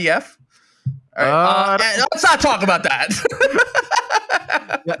IDF? All right. Let's not talk about that.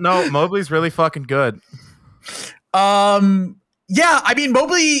 No, Mobley's really fucking good. Yeah, I mean,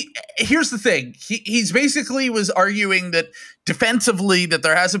 Mobley, here's the thing. He's basically was arguing that defensively that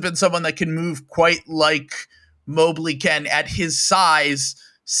there hasn't been someone that can move quite like Mobley can at his size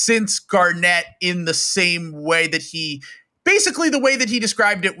since Garnett, in the same way that basically the way that he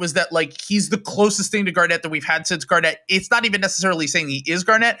described it was that like he's the closest thing to Garnett that we've had since Garnett. It's not even necessarily saying he is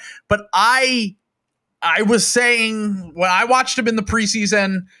Garnett, but I was saying when I watched him in the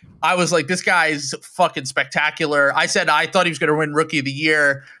preseason, I was like, this guy's fucking spectacular. I said I thought he was going to win Rookie of the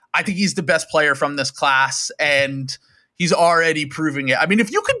Year. I think he's the best player from this class, and he's already proving it. I mean,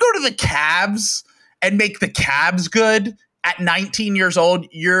 if you could go to the Cavs and make the Cavs good at 19 years old,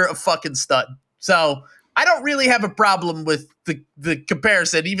 you're a fucking stud. So I don't really have a problem with the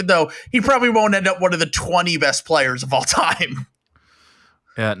comparison, even though he probably won't end up one of the 20 best players of all time.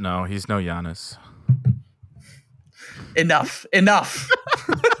 Yeah, no, he's no Giannis. Enough.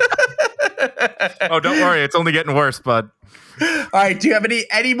 Oh, don't worry. It's only getting worse, bud. All right. Do you have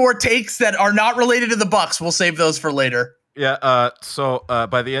any more takes that are not related to the Bucks? We'll save those for later. Yeah. So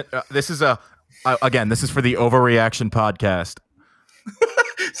by the end, this is again, this is for the Overreaction podcast.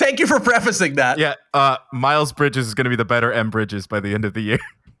 Thank you for prefacing that. Yeah. Miles Bridges is going to be the better M Bridges by the end of the year.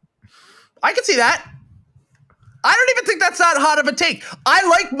 I can see that. I don't even think that's that hot of a take. I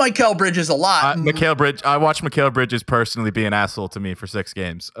like Mikal Bridges a lot. I watched Mikal Bridges personally be an asshole to me for 6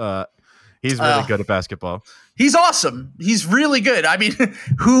 games. He's really good at basketball. He's awesome. He's really good. I mean,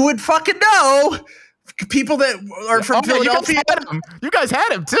 who would fucking know? People that are from Philadelphia. You guys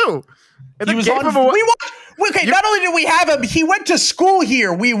had him too. And he was on. Not only did we have him, he went to school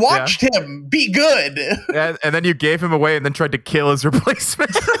here. We watched him be good. And then you gave him away and then tried to kill his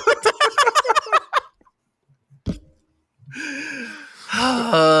replacement.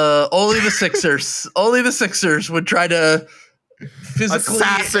 Only the Sixers would try to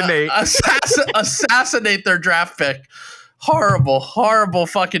physically assassinate their draft pick. Horrible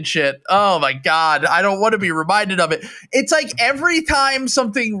fucking shit. Oh my God. I don't want to be reminded of it. It's like every time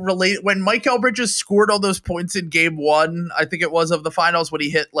something related, when Mikal Bridges scored all those points in game 1, I think it was, of the finals, when he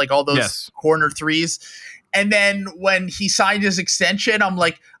hit like all those corner threes. And then when he signed his extension, I'm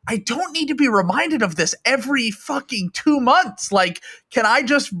like, I don't need to be reminded of this every fucking 2 months. Like, can I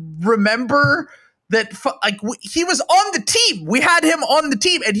just remember that he was on the team? We had him on the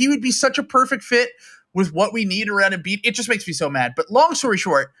team, and he would be such a perfect fit with what we need around Embiid. It just makes me so mad. But long story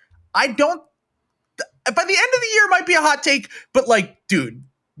short, by the end of the year might be a hot take, but like, dude,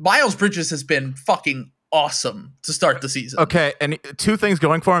 Miles Bridges has been fucking awesome to start the season. Okay, and 2 things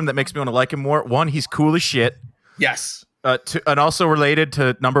going for him that makes me want to like him more. 1, he's cool as shit. Yes. And also related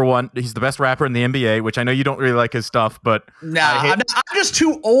to number 1, he's the best rapper in the NBA, which I know you don't really like his stuff, but I'm just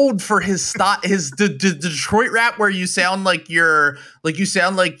too old for his the Detroit rap where you sound like you're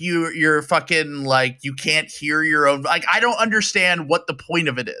fucking like you can't hear your own. Like, I don't understand what the point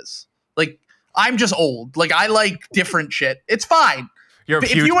of it is. Like, I'm just old. Like, I like different shit. It's fine. You're a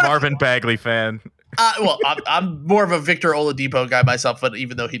huge Marvin Bagley fan. Well, I'm more of a Victor Oladipo guy myself, but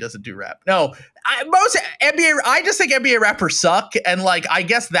even though he doesn't do rap, no, I just think NBA rappers suck, and like, I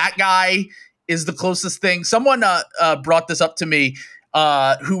guess that guy is the closest thing. Someone brought this up to me,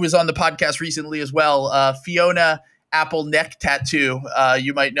 who was on the podcast recently as well. Fiona Apple Neck Tattoo.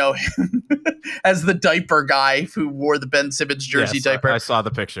 You might know him as the diaper guy who wore the Ben Simmons jersey diaper. I saw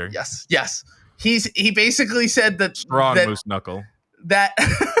the picture. Yes. He basically said that strong moose knuckle. That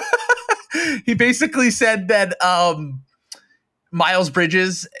he basically said that Miles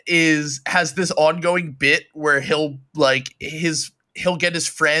Bridges has this ongoing bit where he'll get his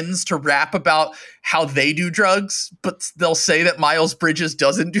friends to rap about how they do drugs, but they'll say that Miles Bridges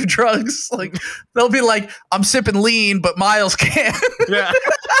doesn't do drugs. Like they'll be like, I'm sipping lean, but Miles can't. Yeah.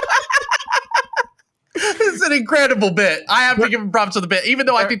 It's an incredible bit. I have to give him props to the bit, even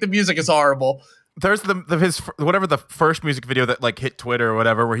though I think the music is horrible. There's the first music video that like hit Twitter or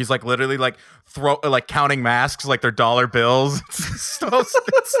whatever, where he's like literally like counting masks like they're dollar bills.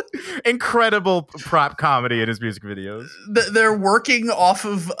 It's incredible prop comedy in his music videos. They're working off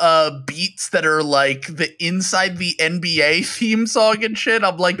of beats that are like the inside the NBA theme song and shit.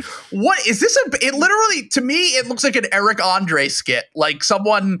 I'm like, what is this? It literally, to me, it looks like an Eric Andre skit, like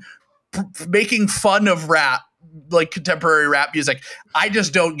someone making fun of rap, like contemporary rap music. I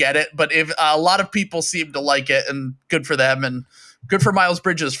just don't get it, but if a lot of people seem to like it, and good for them, and good for Miles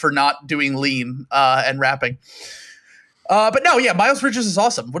Bridges for not doing lean and rapping. But no, yeah, Miles Bridges is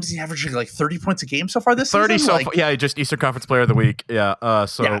awesome. What is he averaging, like 30 points a game so far this 30 season? so far, yeah, just Eastern Conference Player of the Week. Yeah. Yeah,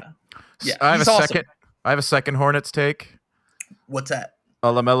 I have a awesome. second. I have a second Hornets take. What's that?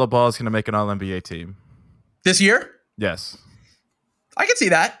 LaMelo Ball is going to make an All NBA team This year? Yes. I can see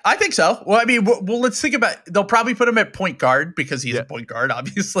that. I think so. Well, I mean, let's think about. They'll probably put him at point guard because he's a point guard,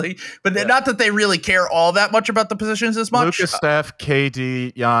 obviously. But not that they really care all that much about the positions as much. Lucas, Steph,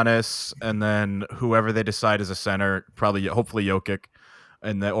 KD, Giannis, and then whoever they decide is a center, probably, hopefully Jokic,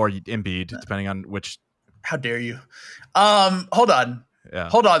 or Embiid, depending on which. How dare you? Hold on. Yeah.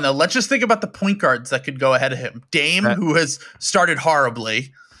 Hold on, though. Let's just think about the point guards that could go ahead of him. Dame, who has started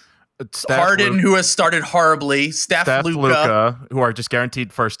horribly. Harden, who has started horribly. Steph, Luka, who are just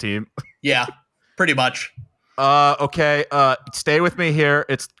guaranteed first team. Yeah, pretty much. Okay. Stay with me here.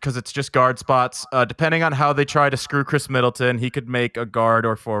 It's because it's just guard spots. Depending on how they try to screw Chris Middleton, he could make a guard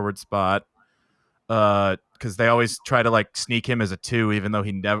or forward spot. Because they always try to like sneak him as a 2, even though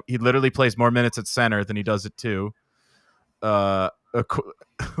he literally plays more minutes at center than he does at 2.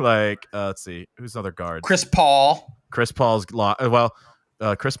 Let's see, who's other guards? Chris Paul. Chris Paul,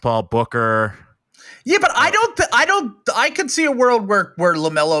 Booker. Yeah, but I could see a world where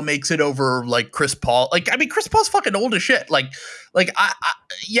LaMelo makes it over like Chris Paul. Like, I mean, Chris Paul's fucking old as shit.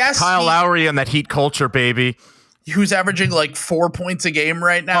 Yes. Kyle Lowry and that Heat culture, baby. Who's averaging like 4 points a game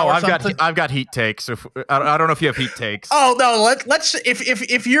right now? I've got Heat takes. I don't know if you have Heat takes. Oh no, let's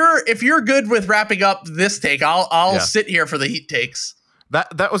if you're good with wrapping up this take, I'll sit here for the Heat takes.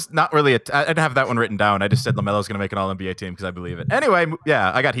 That was not really I didn't have that one written down. I just said LaMelo's going to make an All NBA team because I believe it. Anyway,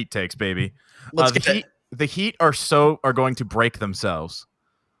 yeah, I got Heat takes, baby. Let's get it. The Heat are going to break themselves.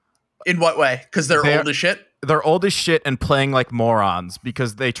 In what way? Because they're old as shit? They're old as shit and playing like morons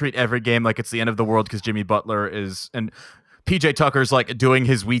because they treat every game like it's the end of the world because Jimmy Butler and PJ Tucker's like doing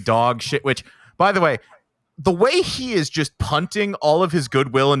his we dog shit, which, by the way he is just punting all of his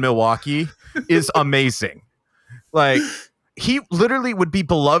goodwill in Milwaukee is amazing. Like, he literally would be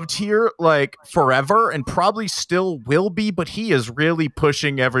beloved here like forever and probably still will be, but he is really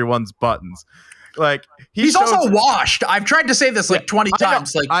pushing everyone's buttons. Like, he's also washed. I've tried to say this like 20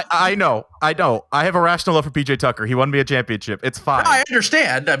 times. I know. I have a rational love for PJ Tucker. He won me a championship. It's fine. I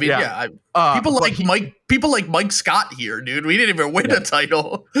understand. I mean, people like Mike Scott here, dude. We didn't even win a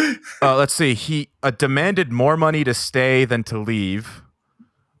title. Let's see. He demanded more money to stay than to leave.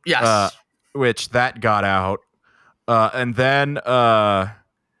 Yes. Which that got out. And then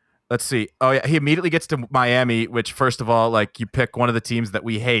let's see. Oh yeah, he immediately gets to Miami, which first of all, like, you pick one of the teams that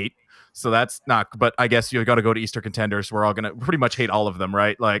we hate. So that's not, but I guess you got to go to Eastern contenders. We're all going to pretty much hate all of them,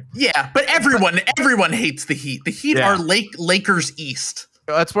 right? Like, yeah, but everyone hates the Heat. The Heat are Lakers East.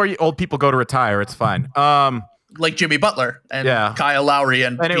 That's where old people go to retire. It's fine. Like Jimmy Butler and Kyle Lowry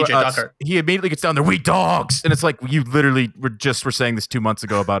and PJ Tucker. He immediately gets down there, we dogs. And it's like, you literally were saying this 2 months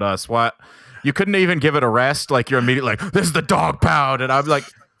ago about us. What? You couldn't even give it a rest. Like, you're immediately like, this is the dog pound. And I'm like,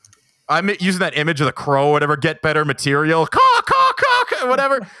 I'm using that image of the crow, whatever, get better material, caw, caw, caw,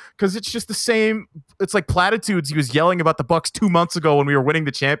 whatever, because it's just the same. It's like platitudes he was yelling about the Bucks 2 months ago when we were winning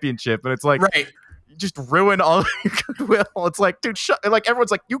the championship, and it's like, right, you just ruin all your goodwill. It's like, dude, shut. Like,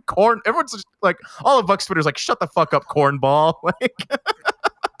 everyone's like, you corn. Everyone's just like, all of Bucks Twitter's like, shut the fuck up, cornball. Like,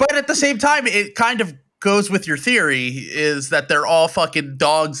 but at the same time, it kind of goes with your theory is that they're all fucking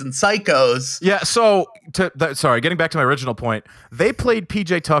dogs and psychos. Yeah, so getting back to my original point, they played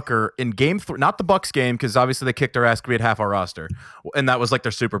PJ Tucker in game 3, not the Bucks game, because obviously they kicked our ass because we had half our roster, and that was like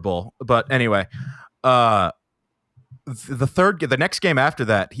their Super Bowl. But anyway, the next game after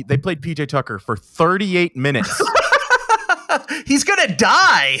that, they played PJ Tucker for 38 minutes. He's gonna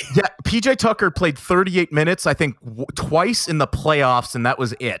die. Yeah, PJ Tucker played 38 minutes, I think, twice in the playoffs, and that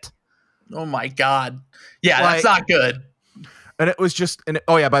was it. Oh my God. Yeah, like, that's not good. And it was just,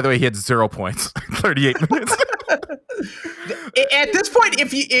 oh yeah, by the way, he had 0 points, 38 minutes. At this point,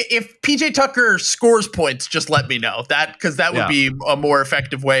 if PJ Tucker scores points, just let me know that, because that would be a more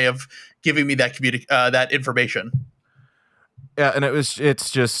effective way of giving me that that information. Yeah, and it's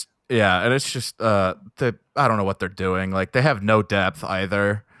just I don't know what they're doing. Like, they have no depth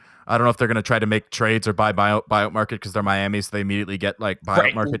either. I don't know if they're going to try to make trades or buy buyout market because they're Miami, so they immediately get like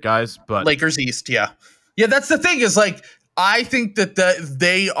buyout market guys. But Lakers East, yeah. That's the thing is, like, I think that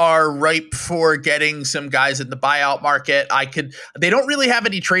they are ripe for getting some guys in the buyout market. They don't really have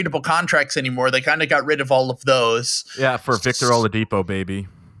any tradable contracts anymore. They kind of got rid of all of those. Yeah, for Victor Oladipo, baby.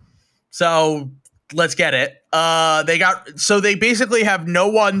 So let's get it. They basically have no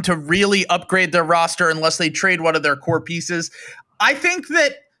one to really upgrade their roster unless they trade one of their core pieces. I think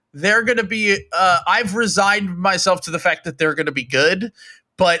that they're going to be, I've resigned myself to the fact that they're going to be good,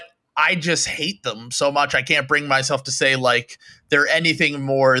 but I just hate them so much. I can't bring myself to say like they're anything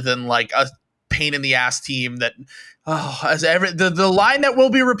more than like a pain in the ass team that, the line that will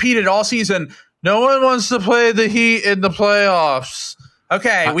be repeated all season. No one wants to play the Heat in the playoffs.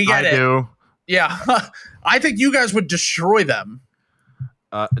 Okay, we get it. I do. Yeah, I think you guys would destroy them.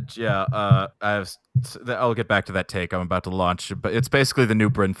 I'll get back to that take I'm about to launch, but it's basically the new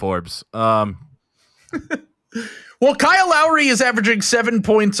Bryn Forbes. Well, Kyle Lowry is averaging 7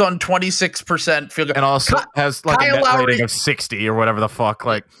 points on 26% field goal, and also has like Kyle a net rating of 60 or whatever the fuck.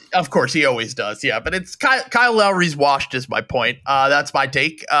 Like, of course, he always does. Yeah, but it's Kyle Lowry's washed is my point. That's my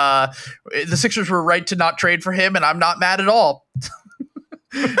take. The Sixers were right to not trade for him, and I'm not mad at all.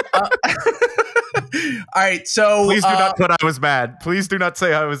 All right, so please do not put I was mad. Please do not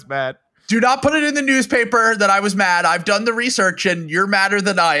say I was mad. Do not put it in the newspaper that I was mad. I've done the research, and you're madder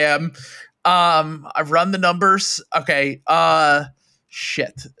than I am. I've run the numbers. Okay.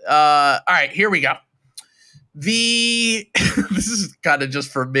 Shit. All right, here we go. This is kind of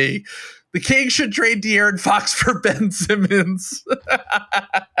just for me. The Kings should trade De'Aaron Fox for Ben Simmons.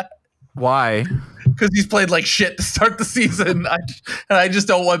 Why? Because he's played like shit to start the season. I just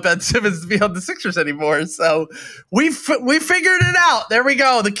don't want Ben Simmons to be on the Sixers anymore. So we figured it out. There we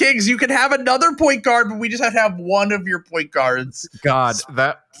go. The Kings, you can have another point guard, but we just have to have one of your point guards. God,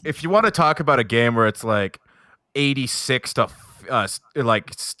 that if you want to talk about a game where it's like 86 to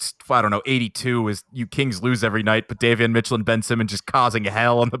like I don't know 82 is you Kings lose every night, but Davion Mitchell and Ben Simmons just causing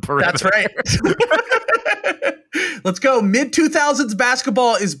hell on the perimeter. That's right. Let's go. Mid-2000s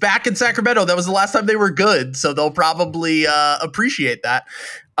basketball is back in Sacramento. That was the last time they were good, so they'll probably appreciate that.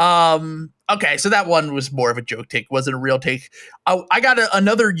 Okay, so that one was more of a joke take. Wasn't a real take. I got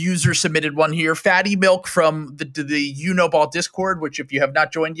another user-submitted one here. Fatty Milk from the You Know Ball Discord, which if you have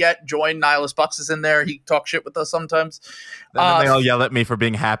not joined yet, join. Nihilus Bucks is in there. He talks shit with us sometimes. And they all yell at me for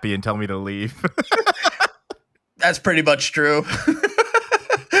being happy and tell me to leave. That's pretty much true.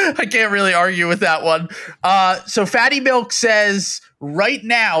 I can't really argue with that one. So Fatty Milk says, right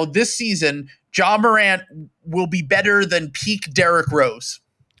now, this season, Ja Morant will be better than peak Derrick Rose.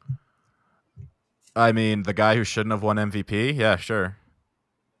 I mean, the guy who shouldn't have won MVP? Yeah, sure.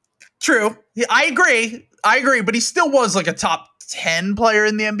 True. Yeah, I agree, but he still was like a top 10 player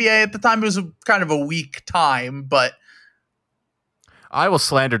in the NBA at the time. It was kind of a weak time, but... I will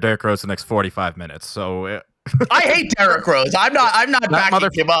slander Derrick Rose the next 45 minutes, so... I hate Derrick Rose. I'm not backing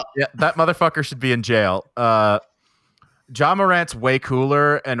him up. Yeah, that motherfucker should be in jail. Ja Morant's way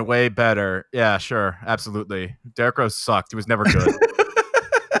cooler and way better. Yeah, sure, absolutely. Derrick Rose sucked. He was never good.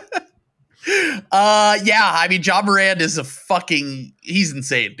 Yeah, I mean, Ja Morant is he's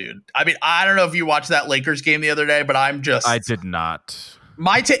insane, dude. I mean, I don't know if you watched that Lakers game the other day, but I did not.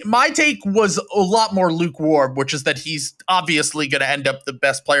 My take was a lot more lukewarm, which is that he's obviously going to end up the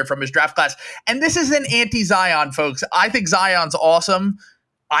best player from his draft class. And this is an anti-Zion, folks. I think Zion's awesome.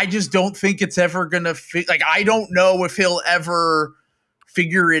 I just don't think it's ever going to I don't know if he'll ever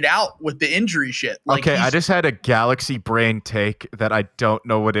figure it out with the injury shit. Like, okay, I just had a galaxy brain take that I don't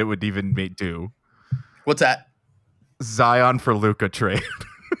know what it would even do. What's that? Zion for Luka trade.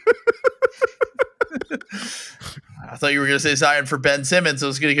 I thought you were going to say Zion for Ben Simmons. I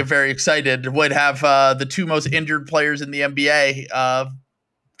was going to get very excited. Would have the two most injured players in the NBA.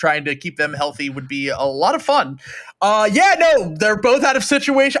 Trying to keep them healthy would be a lot of fun. Yeah, no, they're both out of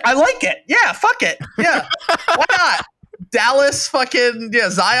situation. I like it. Yeah, fuck it. Yeah, why not? Dallas,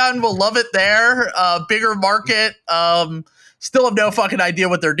 Zion will love it there. Bigger market. Still have no fucking idea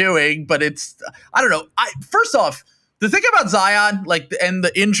what they're doing, but I don't know. First off, the thing about Zion, and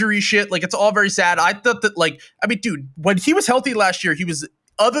the injury shit, it's all very sad. I thought that, dude, when he was healthy last year, he was,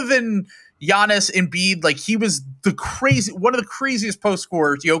 other than Giannis, Embiid, he was one of the craziest post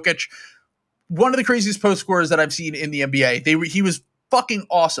scorers. Jokic one of the craziest post scorers that I've seen in the NBA. He was fucking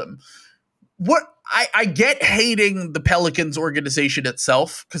awesome. What I get hating the Pelicans organization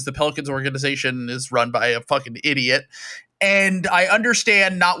itself, because the Pelicans organization is run by a fucking idiot. And I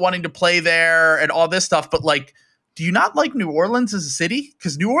understand not wanting to play there and all this stuff, but like, do you not like New Orleans as a city?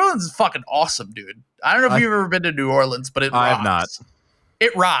 Because New Orleans is fucking awesome, dude. I don't know if you've ever been to New Orleans, but it rocks. I have not.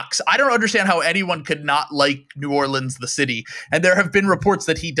 It rocks. I don't understand how anyone could not like New Orleans, the city. And there have been reports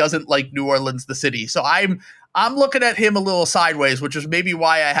that he doesn't like New Orleans, the city. So I'm looking at him a little sideways, which is maybe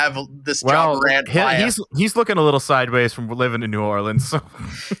why I have this Ja Morant bias. He's looking a little sideways from living in New Orleans. So.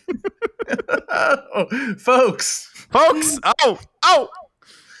 Folks. Oh.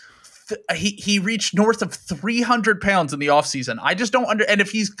 He reached north of 300 pounds in the offseason. I just don't and if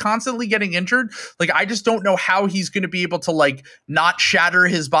he's constantly getting injured, like, I just don't know how he's going to be able to, like, not shatter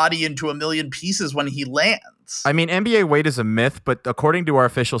his body into a million pieces when he lands. I mean, NBA weight is a myth, but according to our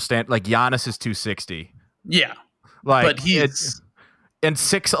official stand, like, Giannis is 260. Yeah. Like, but he's and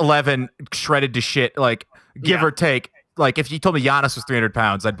 6'11", shredded to shit, like, give or take. Like, if you told me Giannis was 300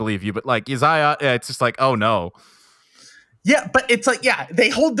 pounds, I'd believe you. But, like, Isaiah, it's just like, oh, no. Yeah, but it's like, yeah, they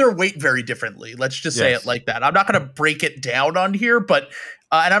hold their weight very differently. Let's just say it like that. I'm not going to break it down on here, but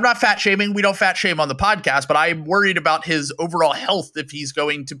and I'm not fat shaming. We don't fat shame on the podcast, but I'm worried about his overall health if he's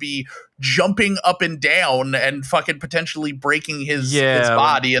going to be jumping up and down and fucking potentially breaking his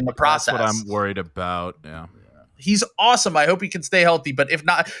body in the process. That's what I'm worried about. Yeah. He's awesome. I hope he can stay healthy. But if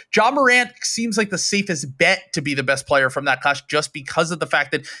not, Ja Morant seems like the safest bet to be the best player from that class, just because of the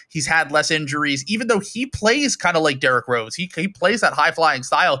fact that he's had less injuries. Even though he plays kind of like Derrick Rose, he plays that high flying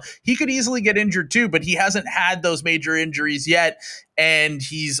style. He could easily get injured too, but he hasn't had those major injuries yet, and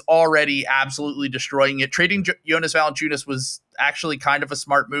he's already absolutely destroying it. Trading Jonas Valanciunas was actually kind of a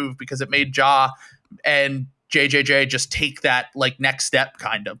smart move because it made Ja and JJJ just take that, like, next step,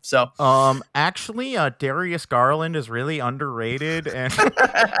 kind of. So actually Darius Garland is really underrated, and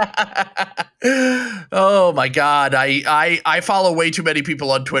oh my god, I follow way too many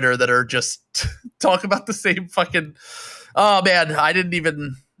people on Twitter that are just talk about the same fucking. Oh man, I didn't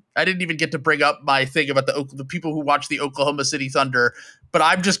even get to bring up my thing about the people who watch the Oklahoma City Thunder, but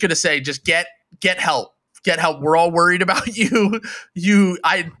I'm just gonna say, just get help. Get help. We're all worried about you.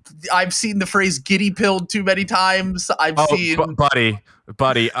 I've seen the phrase "giddy pilled" too many times.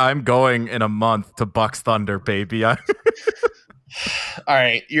 Buddy, I'm going in a month to Bucks Thunder, baby. All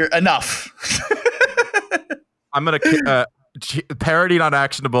right, you're enough. I'm gonna parody not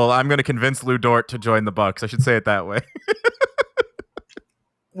actionable. I'm gonna convince Lou Dort to join the Bucks. I should say it that way.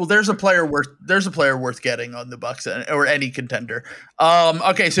 Well, there's a player worth getting on the Bucks or any contender.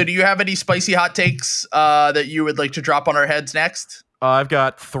 Okay, so do you have any spicy hot takes that you would like to drop on our heads next? I've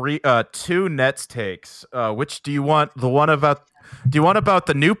got two Nets takes. Which do you want? Do you want about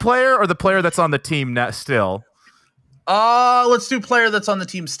the new player or the player that's on the team still? Let's do player that's on the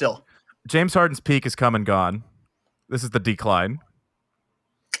team still. James Harden's peak is come and gone. This is the decline.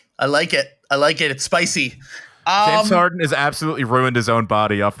 I like it. It's spicy. James Harden has absolutely ruined his own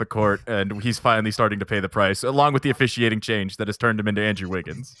body off the court, and he's finally starting to pay the price, along with the officiating change that has turned him into Andrew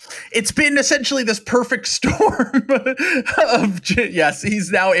Wiggins. It's been essentially this perfect storm of, yes,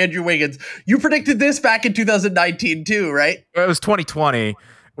 he's now Andrew Wiggins. You predicted this back in 2019 too, right? It was 2020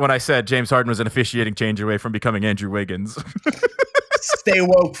 when I said James Harden was an officiating change away from becoming Andrew Wiggins. Stay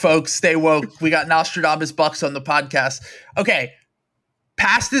woke, folks. Stay woke. We got Nostradamus Bucks on the podcast. Okay,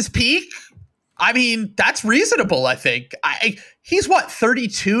 past his peak? I mean, that's reasonable, I think. He's what,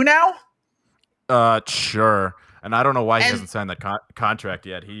 32 now? Sure. And I don't know why he hasn't signed that contract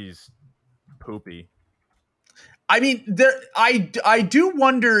yet. He's poopy. I mean, I do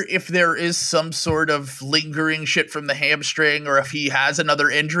wonder if there is some sort of lingering shit from the hamstring or if he has another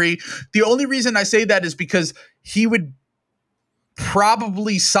injury. The only reason I say that is because he would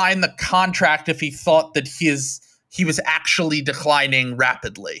probably sign the contract if he thought that he was actually declining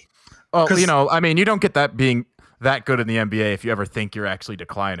rapidly. Oh, I mean, you don't get that being that good in the NBA if you ever think you're actually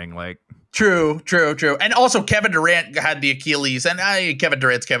declining. Like, true. And also, Kevin Durant had the Achilles, and Kevin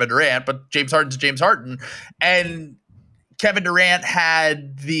Durant's Kevin Durant, but James Harden's James Harden. And Kevin Durant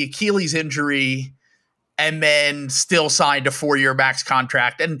had the Achilles injury and then still signed a 4-year max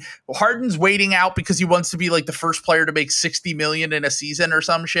contract. And Harden's waiting out because he wants to be like the first player to make $60 million in a season or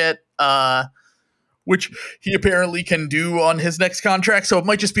some shit. Which he apparently can do on his next contract. So it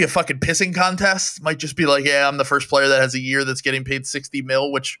might just be a fucking pissing contest. It might just be like, yeah, I'm the first player that has a year that's getting paid 60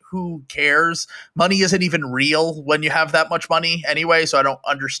 mil, which who cares? Money isn't even real when you have that much money anyway. So I don't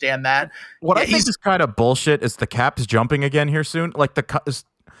understand that. What I think is kind of bullshit is the cap is jumping again here soon. Like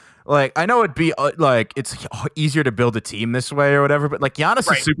Like, I know it'd be like it's easier to build a team this way or whatever, but like Giannis's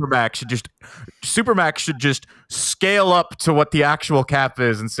Right. supermax should just scale up to what the actual cap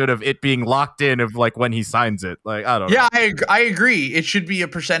is instead of it being locked in of like when he signs it. Like, I don't know. Yeah, I agree. It should be a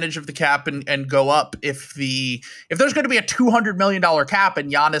percentage of the cap and go up if there's going to be a $200 million cap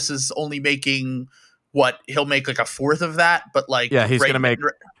and Giannis is only making he'll make like a fourth of that, but like yeah, he's going to make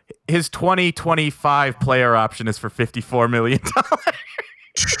his 2025 player option is for $54 million.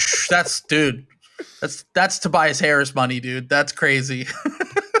 That's Tobias Harris money, dude. That's crazy.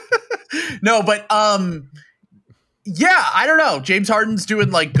 No, but yeah, I don't know. James Harden's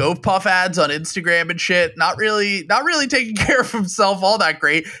doing like Gove Puff ads on Instagram and shit. Not really taking care of himself all that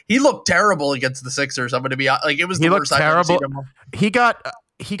great. He looked terrible against the Sixers. I'm going to be like, it was the worst I've ever seen him. He got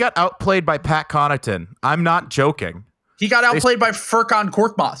outplayed by Pat Connaughton. I'm not joking. He got outplayed by Furkan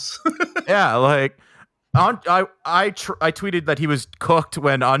Korkmaz. Yeah, like I tweeted that he was cooked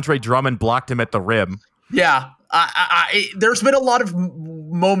when Andre Drummond blocked him at the rim. Yeah, there's been a lot of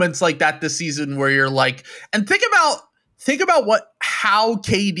moments like that this season where you're like, and think about how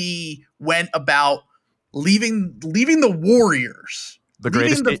KD went about leaving the Warriors, the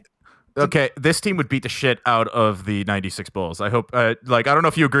greatest. Okay, this team would beat the shit out of the 96 Bulls. I hope, I don't know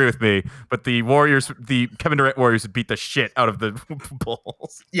if you agree with me, but the Kevin Durant Warriors would beat the shit out of the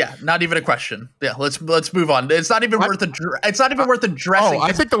Bulls. Yeah, not even a question. Yeah, let's move on. It's not even worth addressing.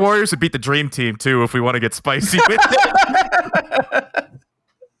 I think the Warriors would beat the Dream Team too if we want to get spicy with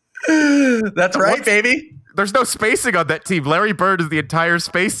it. That's right, baby. There's no spacing on that team. Larry Bird is the entire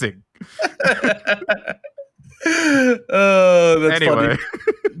spacing. Oh, that's anyway. funny.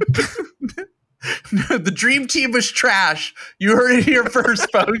 The Dream Team was trash. You heard it here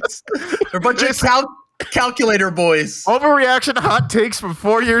first, folks. They're a bunch of calculator boys. Overreaction hot takes from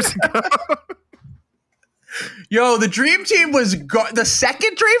 4 years ago. Yo, the Dream Team was the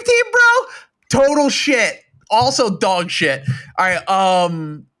second Dream Team, bro. Total shit. Also dog shit. All right.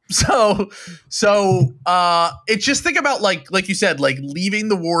 So it's just think about like you said, like leaving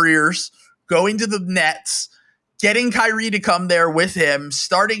the Warriors, going to the Nets, getting Kyrie to come there with him,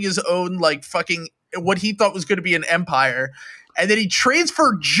 starting his own like fucking what he thought was going to be an empire, and then he trades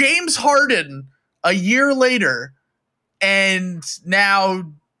for James Harden a year later, and now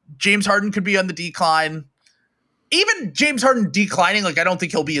James Harden could be on the decline. Even James Harden declining, like I don't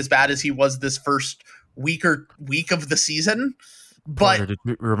think he'll be as bad as he was this first week of the season. But Porter, did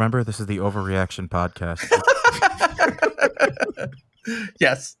you remember, this is the Overreaction podcast.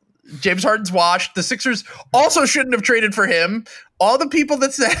 Yes. James Harden's washed. The Sixers also shouldn't have traded for him. All the people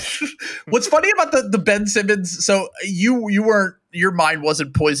that said what's funny about the Ben Simmons, so your mind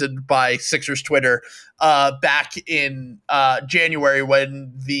wasn't poisoned by Sixers Twitter back in January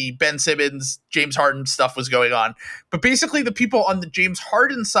when the Ben Simmons, James Harden stuff was going on. But basically the people on the James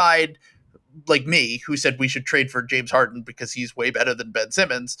Harden side, like me, who said we should trade for James Harden because he's way better than Ben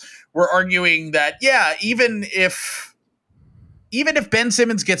Simmons, were arguing that, yeah, even if Ben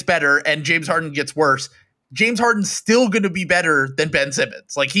Simmons gets better and James Harden gets worse, James Harden's still going to be better than Ben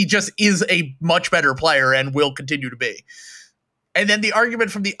Simmons. Like, he just is a much better player and will continue to be. And then the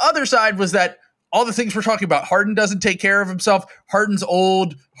argument from the other side was that all the things we're talking about, Harden doesn't take care of himself. Harden's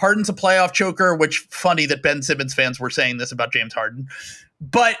old. Harden's a playoff choker, which funny that Ben Simmons fans were saying this about James Harden.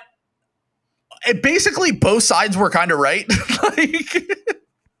 But basically both sides were kind of right.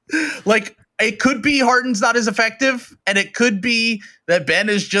 like it could be Harden's not as effective, and it could be that Ben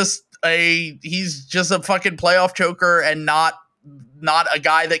is just he's just a fucking playoff choker and not a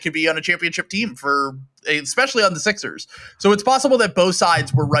guy that could be on a championship team especially on the Sixers. So it's possible that both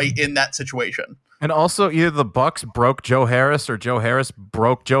sides were right in that situation. And also either the Bucks broke Joe Harris or Joe Harris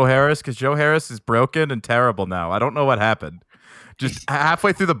broke Joe Harris, because Joe Harris is broken and terrible now. I don't know what happened. Just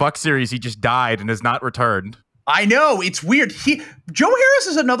halfway through the Bucks series, he just died and has not returned. I know, it's weird. Joe Harris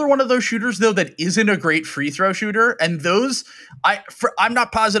is another one of those shooters, though, that isn't a great free throw shooter. And those, I'm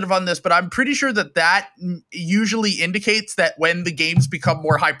not positive on this, but I'm pretty sure that usually indicates that when the games become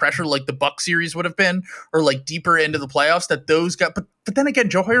more high pressure, like the Bucks series would have been, or like deeper into the playoffs, that those got. But then again,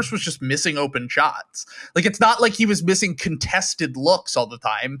 Joe Harris was just missing open shots. Like, it's not like he was missing contested looks all the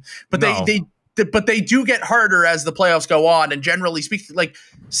time, but no. They do get harder as the playoffs go on, and generally speaking, like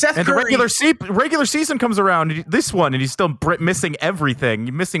Seth and Curry, the regular season comes around, and he's still missing everything.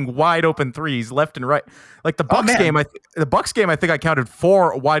 He's missing wide open threes left and right. Like the Bucks game, I think I counted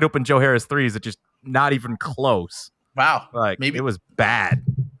 4 wide open Joe Harris threes that just not even close. Wow, like maybe it was bad.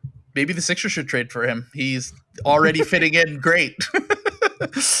 Maybe the Sixers should trade for him. He's already fitting in great.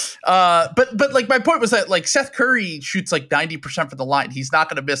 But like my point was that like Seth Curry shoots like 90% from the line. He's not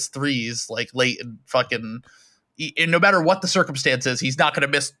going to miss threes like late in fucking no matter what the circumstance is, he's not going to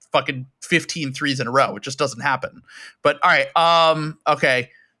miss fucking 15 threes in a row. It just doesn't happen. But all right. Okay.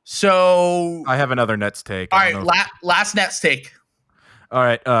 So I have another Nets take. All right. Last Nets take. All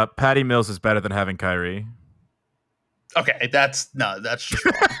right. Patty Mills is better than having Kyrie. Okay. That's just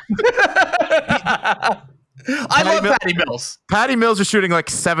I love Patty Mills. Patty Mills is shooting like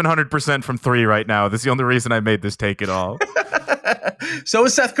 700% from 3 right now. This is the only reason I made this take at all. So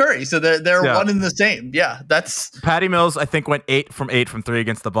is Seth Curry. So they're one and the same. Yeah, that's Patty Mills. I think went 8 from 3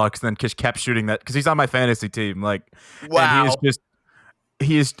 against the Bucks, and then just kept shooting that because he's on my fantasy team. Like, wow, and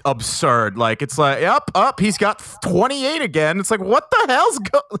he is absurd. Like, it's like up. He's got 28 again. It's like, what the hell's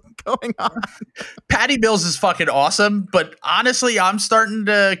going on? Patty Mills is fucking awesome, but honestly, I'm starting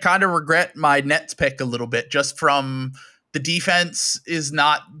to kind of regret my Nets pick a little bit, just from the defense is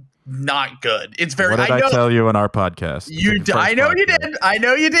not good. It's very. What did I tell you in our podcast? I know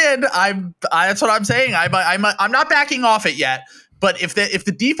you did. That's what I'm saying. I'm not backing off it yet. But if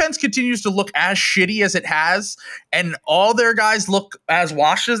the defense continues to look as shitty as it has, and all their guys look as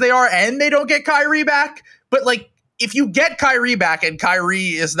washed as they are, and they don't get Kyrie back, but like if you get Kyrie back and Kyrie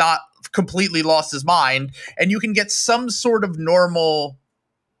is not completely lost his mind, and you can get some sort of normalness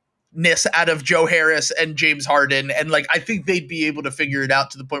out of Joe Harris and James Harden, and like I think they'd be able to figure it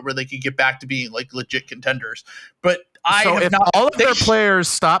out to the point where they could get back to being like legit contenders. But if all of their players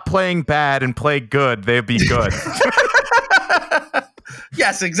stop playing bad and play good, they'd be good.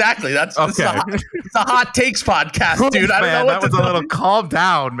 Yes, exactly. It's okay. It's a hot takes podcast, dude. I don't know what that was a little calm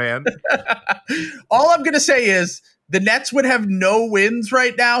down, man. All I'm gonna say is the Nets would have no wins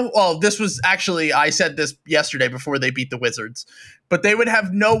right now. Well, this was actually, I said this yesterday before they beat the Wizards, but they would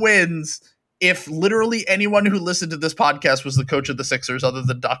have no wins if literally anyone who listened to this podcast was the coach of the Sixers other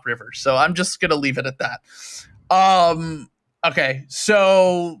than Doc Rivers. So I'm just gonna leave it at that. Okay,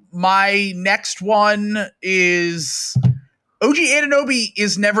 so my next one is OG Anunoby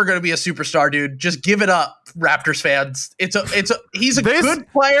is never going to be a superstar, dude. Just give it up, Raptors fans. He's a good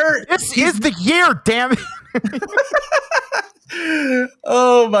player. This is the year, damn it.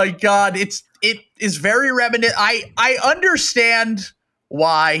 Oh my God. It is very reminiscent. I understand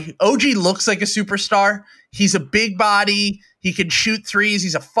why OG looks like a superstar. He's a big body. He can shoot threes.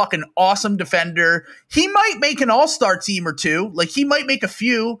 He's a fucking awesome defender. He might make an all-star team or two. Like he might make a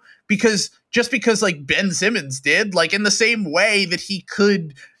few because like Ben Simmons did, like in the same way that he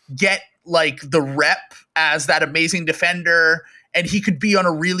could get like the rep as that amazing defender and he could be on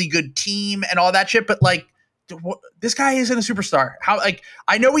a really good team and all that shit. But like, this guy isn't a superstar. How, like,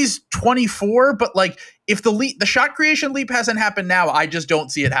 I know he's 24, but like if the shot creation leap hasn't happened now, I just don't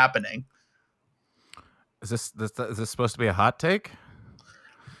see it happening. Is this supposed to be a hot take?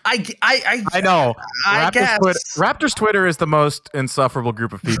 I know. Guess. Raptors Twitter is the most insufferable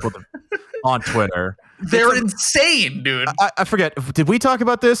group of people on Twitter. They're insane, dude. I forget. Did we talk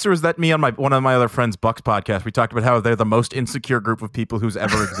about this, or was that me on one of my other friends' Bucks podcast? We talked about how they're the most insecure group of people who's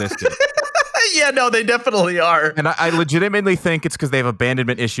ever existed. Yeah, no, they definitely are. And I legitimately think it's because they have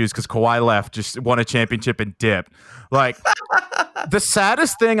abandonment issues because Kawhi left, just won a championship and dipped. Like, the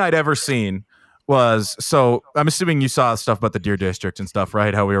saddest thing I'd ever seen was, so I'm assuming you saw stuff about the Deer District and stuff,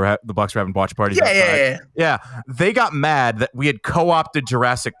 right? How the Bucks were having watch parties outside. Yeah. They got mad that we had co-opted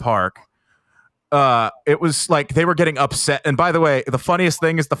Jurassic Park. It was like they were getting upset. And by the way, the funniest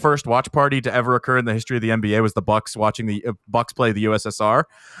thing is the first watch party to ever occur in the history of the NBA was the Bucks watching the Bucks play the USSR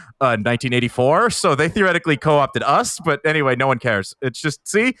in 1984. So they theoretically co-opted us. But anyway, no one cares. It's just,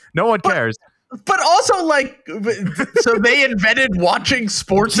 see, no one cares. But also, like, so they invented watching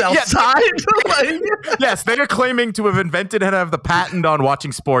sports outside? Yes, they are claiming to have invented and have the patent on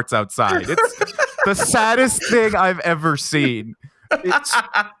watching sports outside. It's the saddest thing I've ever seen.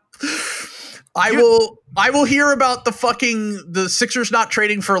 I will hear about the Sixers not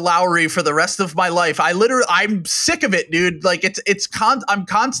trading for Lowry for the rest of my life. I'm sick of it, dude. Like I'm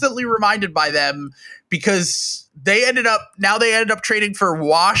constantly reminded by them because they ended up trading for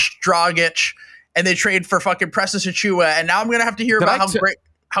Wash Dragic and they trade for fucking Precious Achiuwa, and now I'm gonna have to hear about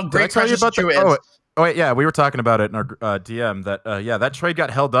how great Precious Achiuwa is. Oh wait, yeah, we were talking about it in our DM that that trade got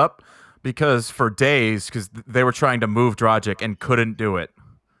held up because they were trying to move Dragic and couldn't do it.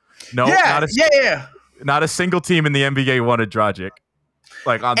 No, not a single team in the NBA wanted Dragic,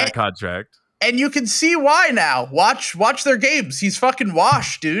 like on that contract. And you can see why now. Watch their games. He's fucking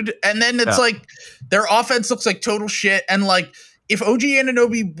washed, dude. And then it's like their offense looks like total shit. And like if OG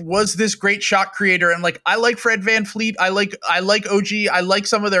Anunoby was this great shot creator, and like I like Fred VanVleet, I like OG, I like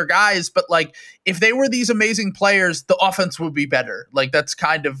some of their guys, but like if they were these amazing players, the offense would be better. Like that's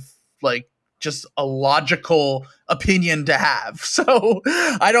kind of like just a logical opinion to have. So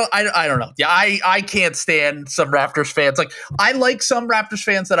I don't know. Yeah, I can't stand some Raptors fans. Like, I like some Raptors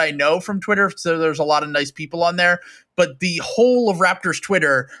fans that I know from Twitter. So there's a lot of nice people on there. But the whole of Raptors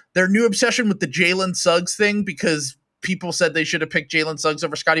Twitter, their new obsession with the Jalen Suggs thing, because people said they should have picked Jalen Suggs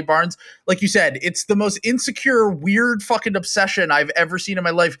over Scotty Barnes. Like you said, it's the most insecure, weird fucking obsession I've ever seen in my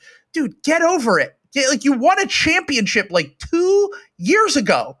life. Dude, get over it. Like, you won a championship like 2 years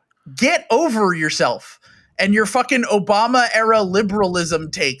ago. Get over yourself and your fucking Obama era liberalism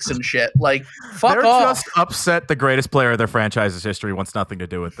takes and shit. Like, fuck They're off. just upset the greatest player of their franchise's history wants nothing to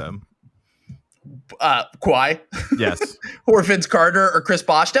do with them. Kawhi. Yes. Or Vince Carter or Chris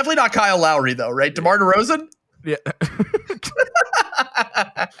Bosh. Definitely not Kyle Lowry, though, right? DeMar DeRozan? Yeah.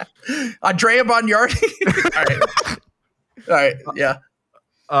 Andrea Boniardi? All right. Yeah.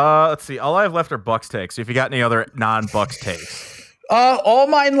 Let's see. All I have left are Bucks takes. So if you got any other non-Bucks takes. All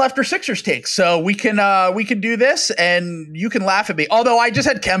mine left are Sixers takes, so we can do this, and you can laugh at me. Although I just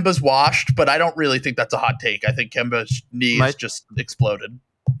had Kemba's washed, but I don't really think that's a hot take. I think Kemba's knees just exploded.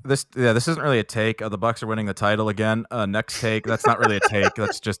 This isn't really a take. The Bucks are winning the title again. Next take. That's not really a take.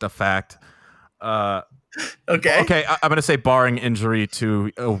 That's just a fact. Okay. I'm gonna say barring injury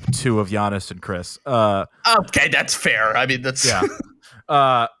to two of Giannis and Chris. Okay, that's fair. I mean, that's yeah.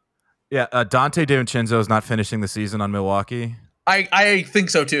 Dante DiVincenzo is not finishing the season on Milwaukee. I think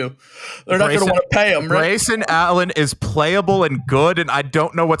so too. They're not going to want to pay him, right? Grayson Allen is playable and good, and I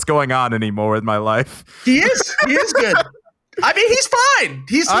don't know what's going on anymore in my life. He is good. I mean, he's fine.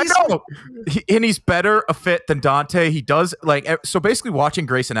 I know. And he's better a fit than Dante. He does, like, so basically watching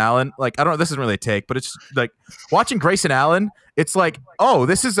Grayson Allen, like, I don't know, this isn't really a take, but it's like watching Grayson Allen, it's like, oh,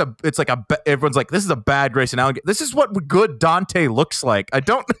 everyone's like, this is a bad Grayson Allen. This is what good Dante looks like. I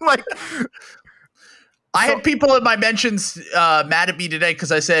don't like. I had people in my mentions mad at me today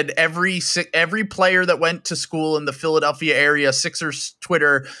because I said every player that went to school in the Philadelphia area, Sixers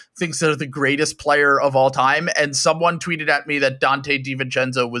Twitter, thinks they're the greatest player of all time. And someone tweeted at me that Dante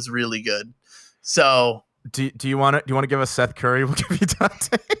DiVincenzo was really good. So do you want to give us Seth Curry? We'll give you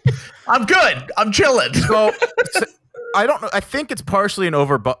Dante. I'm good. I'm chilling. So I don't know. I think it's partially an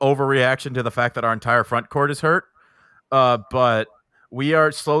overreaction to the fact that our entire front court is hurt. But we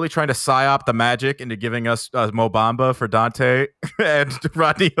are slowly trying to psyop the Magic into giving us Mo Bamba for Dante and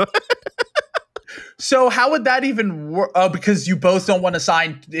Rodney. So how would that even work? Oh, because you both don't want to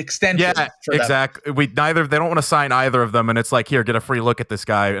sign extensions. Yeah, for them. Exactly. They don't want to sign either of them, and it's like, here, get a free look at this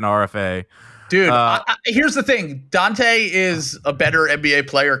guy in RFA. Dude, here's the thing. Dante is a better NBA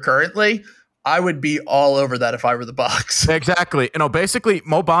player currently. I would be all over that if I were the Bucks. Exactly. Basically,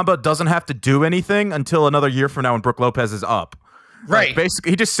 Mo Bamba doesn't have to do anything until another year from now when Brook Lopez is up. Right. Like,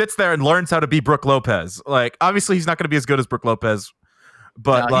 basically, he just sits there and learns how to be Brook Lopez. Like, obviously, he's not going to be as good as Brook Lopez,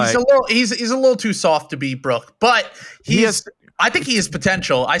 but he's a little too soft to be Brook. But I think he has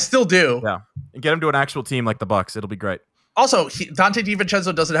potential. I still do. Yeah, and get him to an actual team like the Bucks. It'll be great. Also, Dante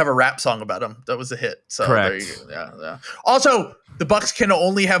DiVincenzo doesn't have a rap song about him. That was a hit. So correct. There you go. Yeah. Also, the Bucks can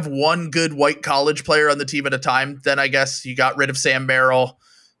only have one good white college player on the team at a time. Then I guess you got rid of Sam Merrill,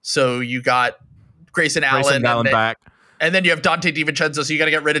 so you got Grayson Allen back. And then you have Dante DiVincenzo, so you got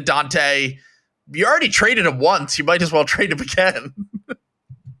to get rid of Dante. You already traded him once. You might as well trade him again.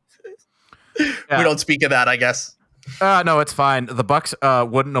 Yeah. We don't speak of that, I guess. No, it's fine. The Bucks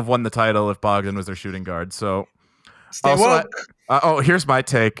wouldn't have won the title if Bogdan was their shooting guard. So, here's my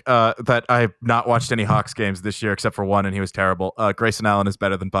take that I've not watched any Hawks games this year except for one, and he was terrible. Grayson Allen is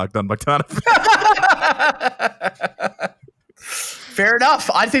better than Bogdan Bogdanovic. Fair enough.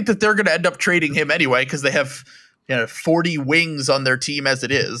 I think that they're going to end up trading him anyway because they have 40 wings on their team as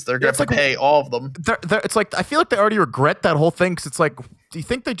it is. They're going to have to pay all of them. It's like, I feel like they already regret that whole thing because it's like, do you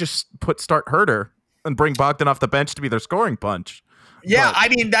think they just start Herter and bring Bogdan off the bench to be their scoring punch? Yeah, I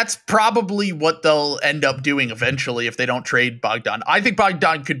mean, that's probably what they'll end up doing eventually if they don't trade Bogdan. I think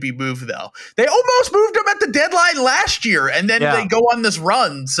Bogdan could be moved, though. They almost moved him at the deadline last year, and then they go on this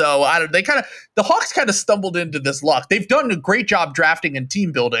run. So the Hawks kind of stumbled into this luck. They've done a great job drafting and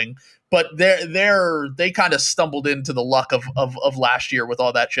team building, but they kind of stumbled into the luck of last year with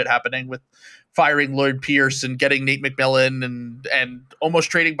all that shit happening with firing Lloyd Pierce and getting Nate McMillan and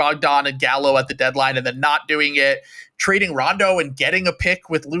almost trading Bogdan and Gallo at the deadline and then not doing it, trading Rondo and getting a pick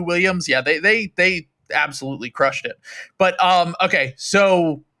with Lou Williams. Yeah, they absolutely crushed it. But okay,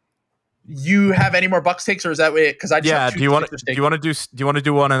 so you have any more Bucks takes, or is that it? Because I just have two do you want to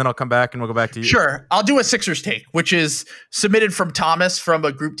do one and then I'll come back and we'll go back to you? Sure, I'll do a Sixers take, which is submitted from Thomas from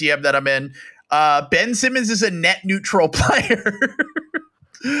a group DM that I'm in. Ben Simmons is a net neutral player.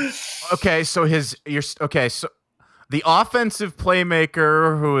 Okay, so the offensive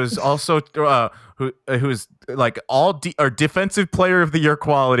playmaker who is also who's like or defensive player of the year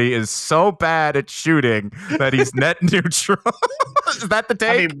quality is so bad at shooting that he's net neutral. Is that the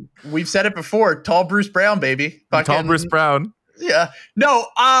take? I mean, we've said it before. Tall Bruce Brown, baby. Tall Bruce Brown. Yeah. No,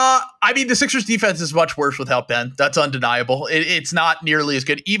 I mean, the Sixers defense is much worse without Ben. That's undeniable. It's not nearly as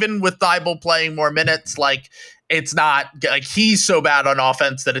good. Even with Thibault playing more minutes, like, it's not like he's so bad on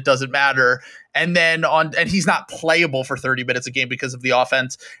offense that it doesn't matter. And then and he's not playable for 30 minutes a game because of the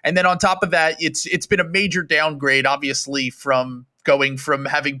offense. And then on top of that, it's been a major downgrade, obviously, from going from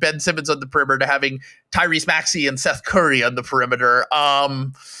having Ben Simmons on the perimeter to having Tyrese Maxey and Seth Curry on the perimeter.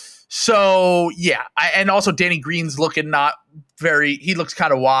 So yeah, and also Danny Green's looking he looks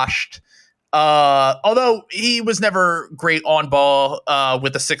kind of washed. Although he was never great on ball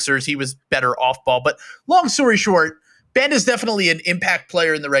with the Sixers, he was better off ball. But long story short, Ben is definitely an impact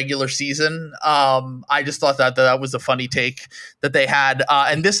player in the regular season. I just thought that was a funny take that they had.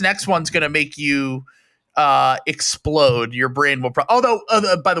 And this next one's going to make you explode. Your brain will although,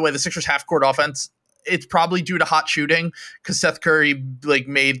 by the way, the Sixers half-court offense, it's probably due to hot shooting because Seth Curry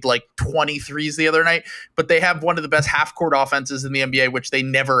made 23s the other night, but they have one of the best half-court offenses in the NBA, which they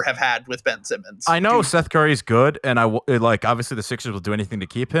never have had with Ben Simmons. I know Seth Curry's good, and obviously the Sixers will do anything to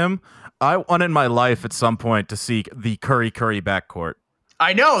keep him. I want in my life at some point to see the Curry backcourt.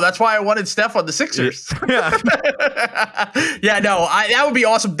 I know. That's why I wanted Steph on the Sixers. Yeah. Yeah, no, that would be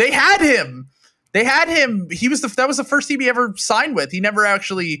awesome. They had him. That was the first team he ever signed with. He never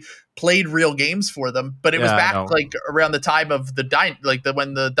actually played real games for them, but it was back around the time of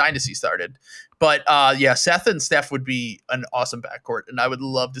when the dynasty started. But yeah, Seth and Steph would be an awesome backcourt, and I would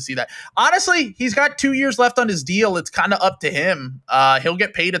love to see that. Honestly, he's got 2 years left on his deal. It's kind of up to him. He'll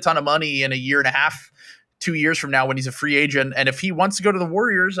get paid a ton of money in a year and a half, 2 years from now when he's a free agent. And if he wants to go to the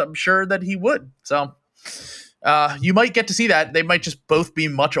Warriors, I'm sure that he would. So you might get to see that. They might just both be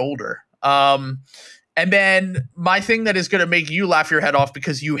much older. And then my thing that is going to make you laugh your head off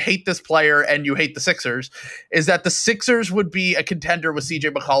because you hate this player and you hate the Sixers is that the Sixers would be a contender with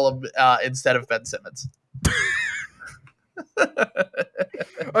CJ McCollum instead of Ben Simmons.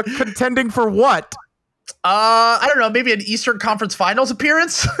 Contending for what? I don't know. Maybe an Eastern Conference Finals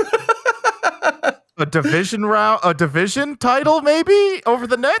appearance. A division title, maybe over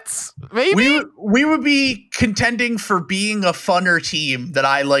the Nets. Maybe we would be contending for being a funner team that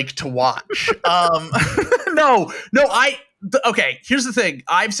I like to watch. Okay, here's the thing.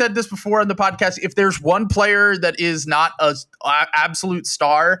 I've said this before on the podcast. If there's one player that is not a absolute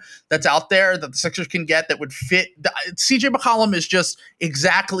star that's out there that the Sixers can get that would fit, CJ McCollum is just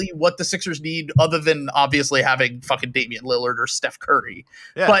exactly what the Sixers need, other than obviously having fucking Damian Lillard or Steph Curry.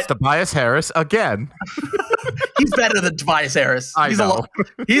 Yeah, but it's Tobias Harris again. He's better than Tobias Harris. I know.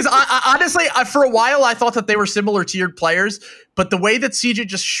 Honestly, for a while I thought that they were similar tiered players, but the way that CJ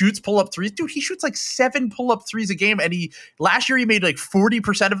just shoots pull-up threes, dude, he shoots 7 pull-up threes a game, and last year he made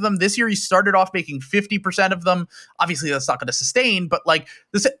 40% of them. This year he started off making 50% of them. Obviously that's not going to sustain, but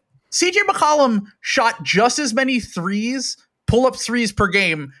this CJ McCollum shot just as many pull-up threes per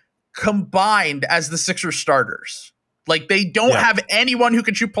game combined as the Sixers starters. They don't have anyone who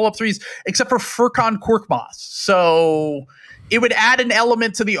can shoot pull-up threes except for Furkan Korkmaz. So it would add an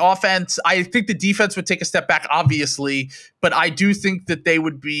element to the offense. I think the defense would take a step back, obviously, but I do think that they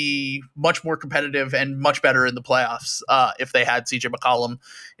would be much more competitive and much better in the playoffs if they had CJ McCollum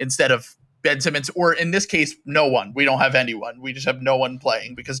instead of Ben Simmons, or in this case, no one. We don't have anyone. We just have no one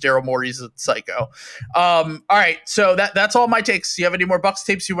playing because Daryl Morey's a psycho. All right, so that's all my takes. Do you have any more Bucks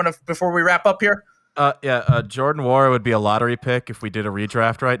tapes you want to before we wrap up here? Jordan Wara would be a lottery pick if we did a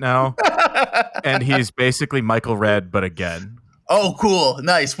redraft right now. And he's basically Michael Redd, but again. Oh, cool.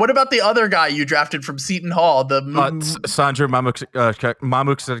 Nice. What about the other guy you drafted from Seton Hall? Sandro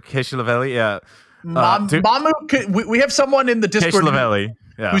Mamuk-Keshlaveli, yeah. We have someon in the Discord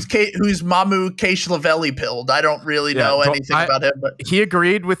who's Mamu Keshlaveli pilled. I don't really know anything about him, but he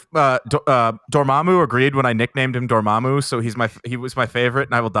agreed with Dormammu agreed when I nicknamed him Dormammu, so he was my favorite,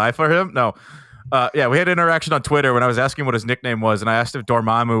 and I will die for him. No. We had an interaction on Twitter when I was asking what his nickname was, and I asked if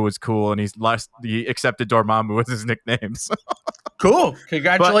Dormammu was cool, and he accepted Dormammu as his nickname. So. Cool.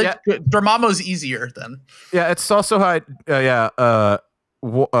 Congratulations. Dormammu's easier then. Yeah, it's also how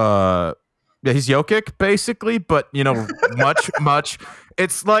he's Jokic basically, but much.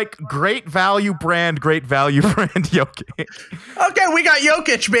 It's great value brand Jokic. Okay, we got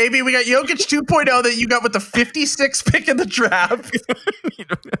Jokic, baby. We got Jokic 2.0 that you got with the 56th pick in the draft.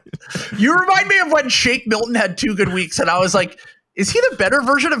 You remind me of when Shake Milton had 2 good weeks, and I was like, is he the better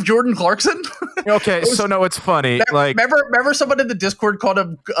version of Jordan Clarkson? Okay, so no, it's funny. Remember someone in the Discord called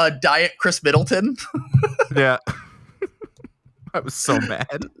him Diet Chris Middleton? Yeah. I was so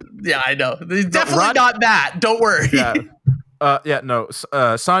mad. Yeah, I know. Definitely not that. Don't worry. No.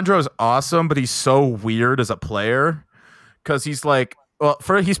 Sandro's awesome, but he's so weird as a player because he's like,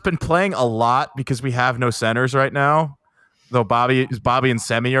 he's been playing a lot because we have no centers right now. Though Bobby and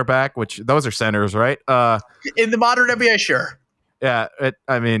Semi are back, which those are centers, right? In the modern NBA, sure. Yeah,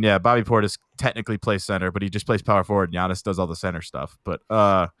 Bobby Portis technically plays center, but he just plays power forward. And Giannis does all the center stuff. But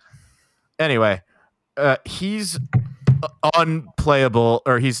anyway, he's unplayable,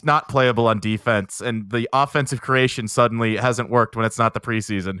 or he's not playable on defense, and the offensive creation suddenly hasn't worked when it's not the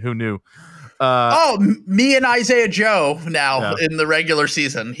preseason. Who knew? Me and Isaiah Joe now in the regular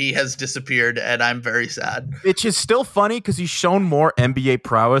season. He has disappeared, and I'm very sad. Which is still funny because he's shown more NBA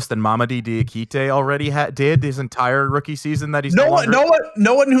prowess than Mamadi Diakite already did his entire rookie season. That he's no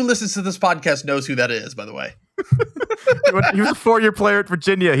one who listens to this podcast knows who that is. By the way, he was a 4-year player at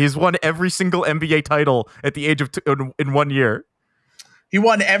Virginia. He's won every single NBA title at the age of in 1 year. He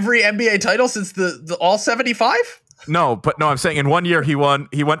won every NBA title since the all 75. No, I'm saying in 1 year he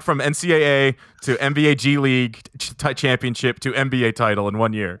went from NCAA to NBA G League championship to NBA title in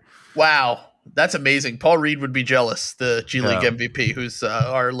 1 year. Wow, that's amazing. Paul Reed would be jealous, the G League MVP, who's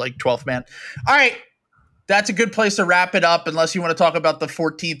our like 12th man. All right, that's a good place to wrap it up, unless you want to talk about the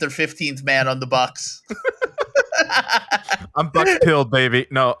 14th or 15th man on the Bucks. I'm Bucks pilled, baby.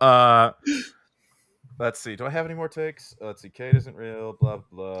 No, let's see. Do I have any more takes? Let's see. Cade isn't real. Blah,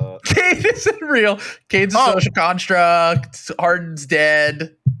 blah. Cade isn't real. Cade's a social construct. Harden's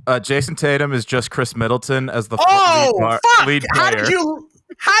dead. Jason Tatum is just Chris Middleton as the lead player.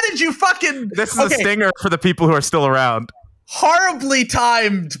 How did you fucking... This is a stinger for the people who are still around. Horribly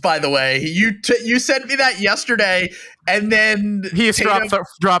timed, by the way. You sent me that yesterday, and then... He's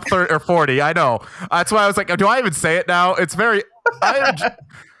dropped 30 or 40. I know. That's why I was like, do I even say it now? It's very...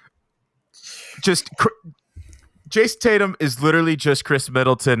 Jason Tatum is literally just Chris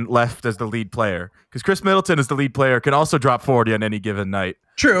Middleton left as the lead player, because Chris Middleton as the lead player can also drop 40 on any given night.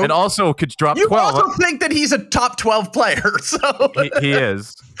 True. And also could drop 12. You also think that he's a top 12 player. So he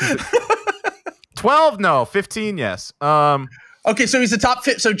is. 12? No. 15? Yes. Okay, so he's a top.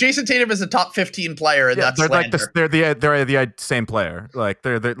 So Jason Tatum is a top 15 player, and that's slander. They're the same player. Like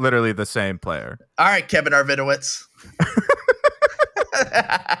they're literally the same player. All right, Kevin Arvidowitz.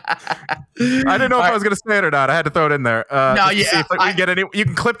 I didn't know if I was going to say it or not. I had to throw it in there. You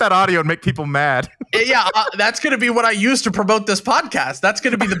can clip that audio and make people mad. Yeah, that's going to be what I use to promote this podcast. That's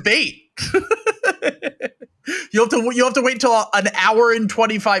going to be the bait. You'll have to wait till an hour and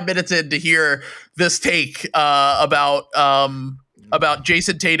 25 minutes in to hear this take about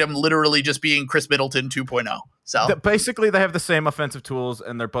Jason Tatum literally just being Chris Middleton 2.0. So basically, they have the same offensive tools,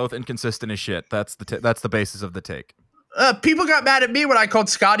 and they're both inconsistent as shit. That's the basis of the take. People got mad at me when I called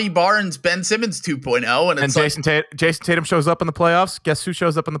Scotty Barnes Ben Simmons 2.0. And Jason Tatum shows up in the playoffs. Guess who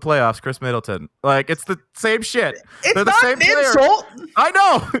shows up in the playoffs? Chris Middleton. Like, it's the same shit. They're the same player. Insult. I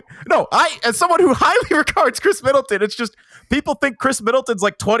know. No, as someone who highly regards Chris Middleton, it's just people think Chris Middleton's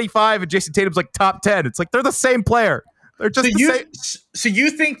like 25 and Jason Tatum's like top 10. It's like they're the same player. They're just same. So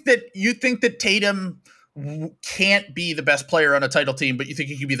you think that Tatum can't be the best player on a title team, but you think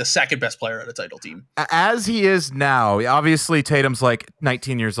he could be the second best player on a title team? As he is now, obviously Tatum's like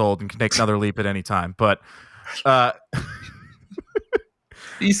 19 years old and can take another leap at any time, but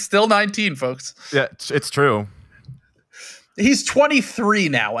he's still 19, folks. Yeah, it's true. He's 23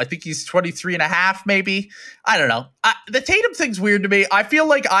 now. I think he's 23 and a half, maybe. I don't know. The Tatum thing's weird to me. I feel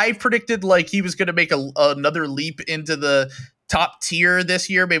like I predicted like he was going to make another leap into the top tier this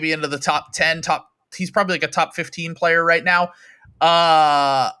year, maybe into the top 10, he's probably like a top 15 player right now.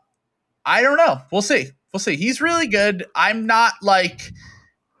 I don't know. We'll see. He's really good. I'm not like,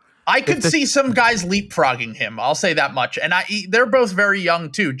 I could see some guys leapfrogging him. I'll say that much. And they're both very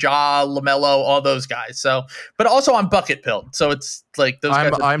young too. Ja, LaMelo, all those guys. So, but also I'm bucket pilled. So it's like those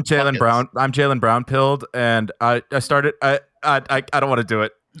guys. I'm Jaylen Brown. I'm Jaylen Brown pilled, and I started. I don't want to do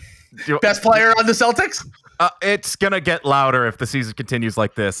it. Best player on the Celtics. It's gonna get louder if the season continues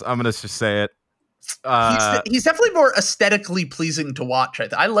like this. I'm gonna just say it. He's definitely more aesthetically pleasing to watch.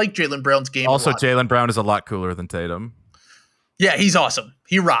 I like Jaylen Brown's game. Also, Jaylen Brown is a lot cooler than Tatum. Yeah, he's awesome.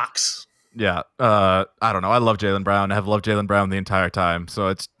 He rocks. Yeah, I don't know. I love Jaylen Brown. I have loved Jaylen Brown the entire time. So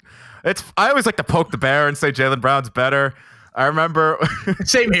it's. I always like to poke the bear and say Jaylen Brown's better. I remember.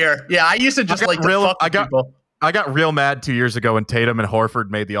 Same here. Yeah, I used to just like to fuck people. I got real mad 2 years ago when Tatum and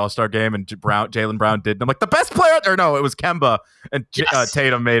Horford made the All-Star game and Jaylen Brown did. And I'm like, the best player, or no, it was Kemba and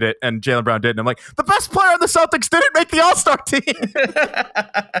Tatum made it and Jaylen Brown did. And I'm like, the best player on the Celtics didn't make the All-Star team.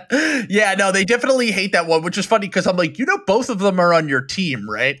 Yeah, no, they definitely hate that one, which is funny because I'm like, both of them are on your team,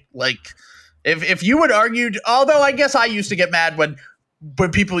 right? Like, If you would argue, although I guess I used to get mad when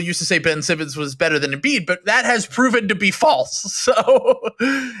people used to say Ben Simmons was better than Embiid, but that has proven to be false. So,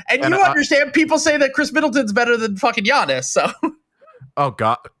 and you understand people say that Chris Middleton's better than fucking Giannis. So, oh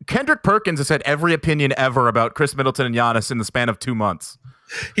god, Kendrick Perkins has had every opinion ever about Chris Middleton and Giannis in the span of 2 months.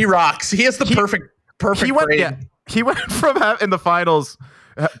 He rocks. He has the perfect. He went from in the finals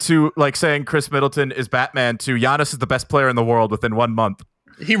to like saying Chris Middleton is Batman to Giannis is the best player in the world within 1 month.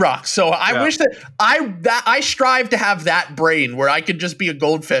 He rocks. So I wish that I strive to have that brain where I could just be a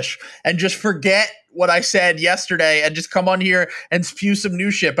goldfish and just forget what I said yesterday and just come on here and spew some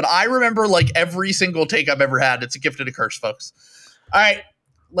new shit. But I remember like every single take I've ever had. It's a gift and a curse, folks. All right,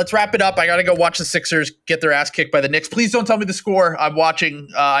 let's wrap it up. I got to go watch the Sixers get their ass kicked by the Knicks. Please don't tell me the score. I'm watching.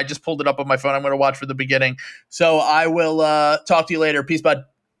 I just pulled it up on my phone. I'm going to watch from the beginning. So I will talk to you later. Peace, bud.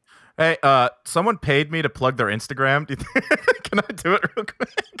 Hey, someone paid me to plug their Instagram. Can I do it real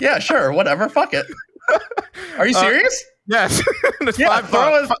quick? Yeah, sure. Whatever. Fuck it. Are you serious? Yes. It's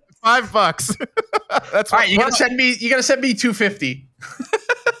 $5. $5. That's all right. You gotta send me $250.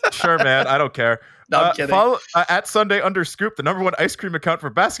 Sure, man. I don't care. No, I'm kidding. Follow at Sunday_Scoop, the #1 ice cream account for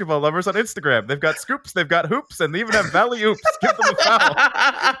basketball lovers on Instagram. They've got scoops, they've got hoops, and they even have Valley Oops. Give them a follow.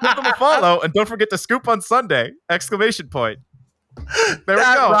 Give them a follow, and don't forget to scoop on Sunday! ! There we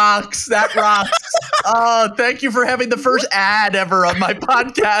go. Rocks. That rocks. Oh, thank you for having the first ad ever on my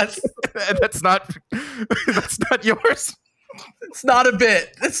podcast. That's not yours. It's not a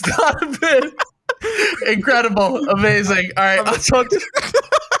bit. It's not a bit. Incredible. Amazing. All right. I'll talk to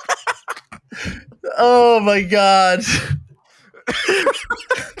Oh my God.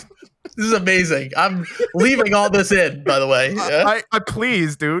 This is amazing. I'm leaving all this in, by the way. Yeah? I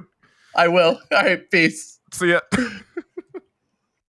please, dude. I will. All right. Peace. See ya.